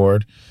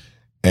Discord.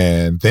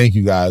 And thank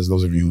you guys,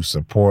 those of you who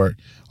support.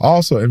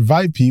 Also,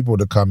 invite people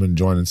to come and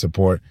join and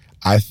support.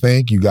 I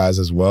thank you guys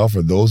as well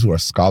for those who are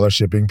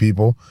scholarshiping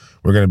people.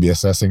 We're going to be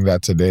assessing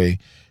that today.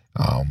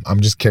 I'm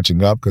just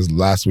catching up because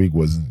last week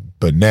was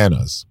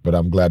bananas, but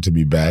I'm glad to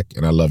be back,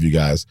 and I love you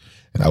guys,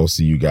 and I will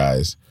see you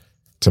guys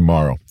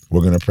tomorrow.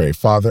 We're going to pray.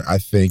 Father, I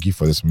thank you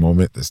for this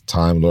moment, this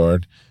time,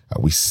 Lord.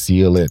 We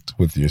seal it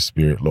with your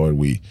Spirit, Lord.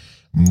 We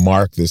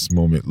mark this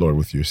moment, Lord,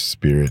 with your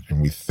Spirit,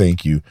 and we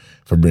thank you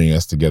for bringing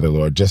us together,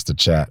 Lord, just to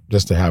chat,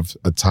 just to have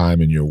a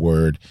time in your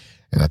word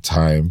and a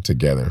time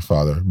together.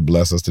 Father,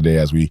 bless us today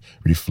as we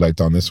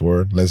reflect on this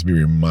word. Let's be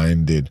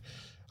reminded,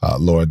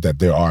 Lord, that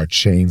there are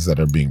chains that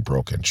are being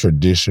broken,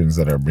 traditions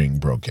that are being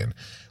broken,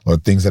 or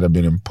things that have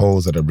been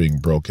imposed that are being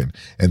broken,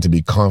 and to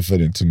be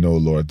confident to know,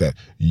 Lord, that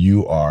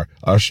you are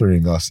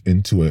ushering us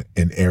into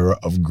an era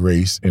of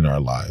grace in our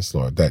lives,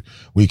 Lord, that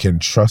we can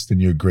trust in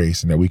your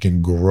grace and that we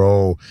can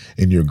grow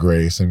in your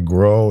grace and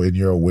grow in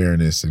your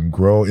awareness and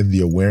grow in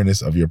the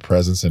awareness of your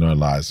presence in our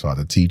lives,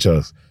 Father. Teach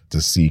us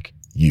to seek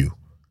you,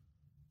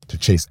 to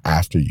chase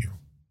after you,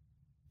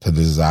 to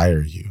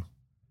desire you.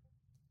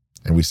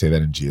 And we say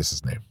that in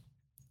Jesus' name.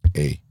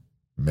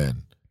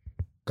 Amen.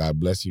 God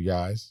bless you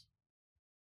guys.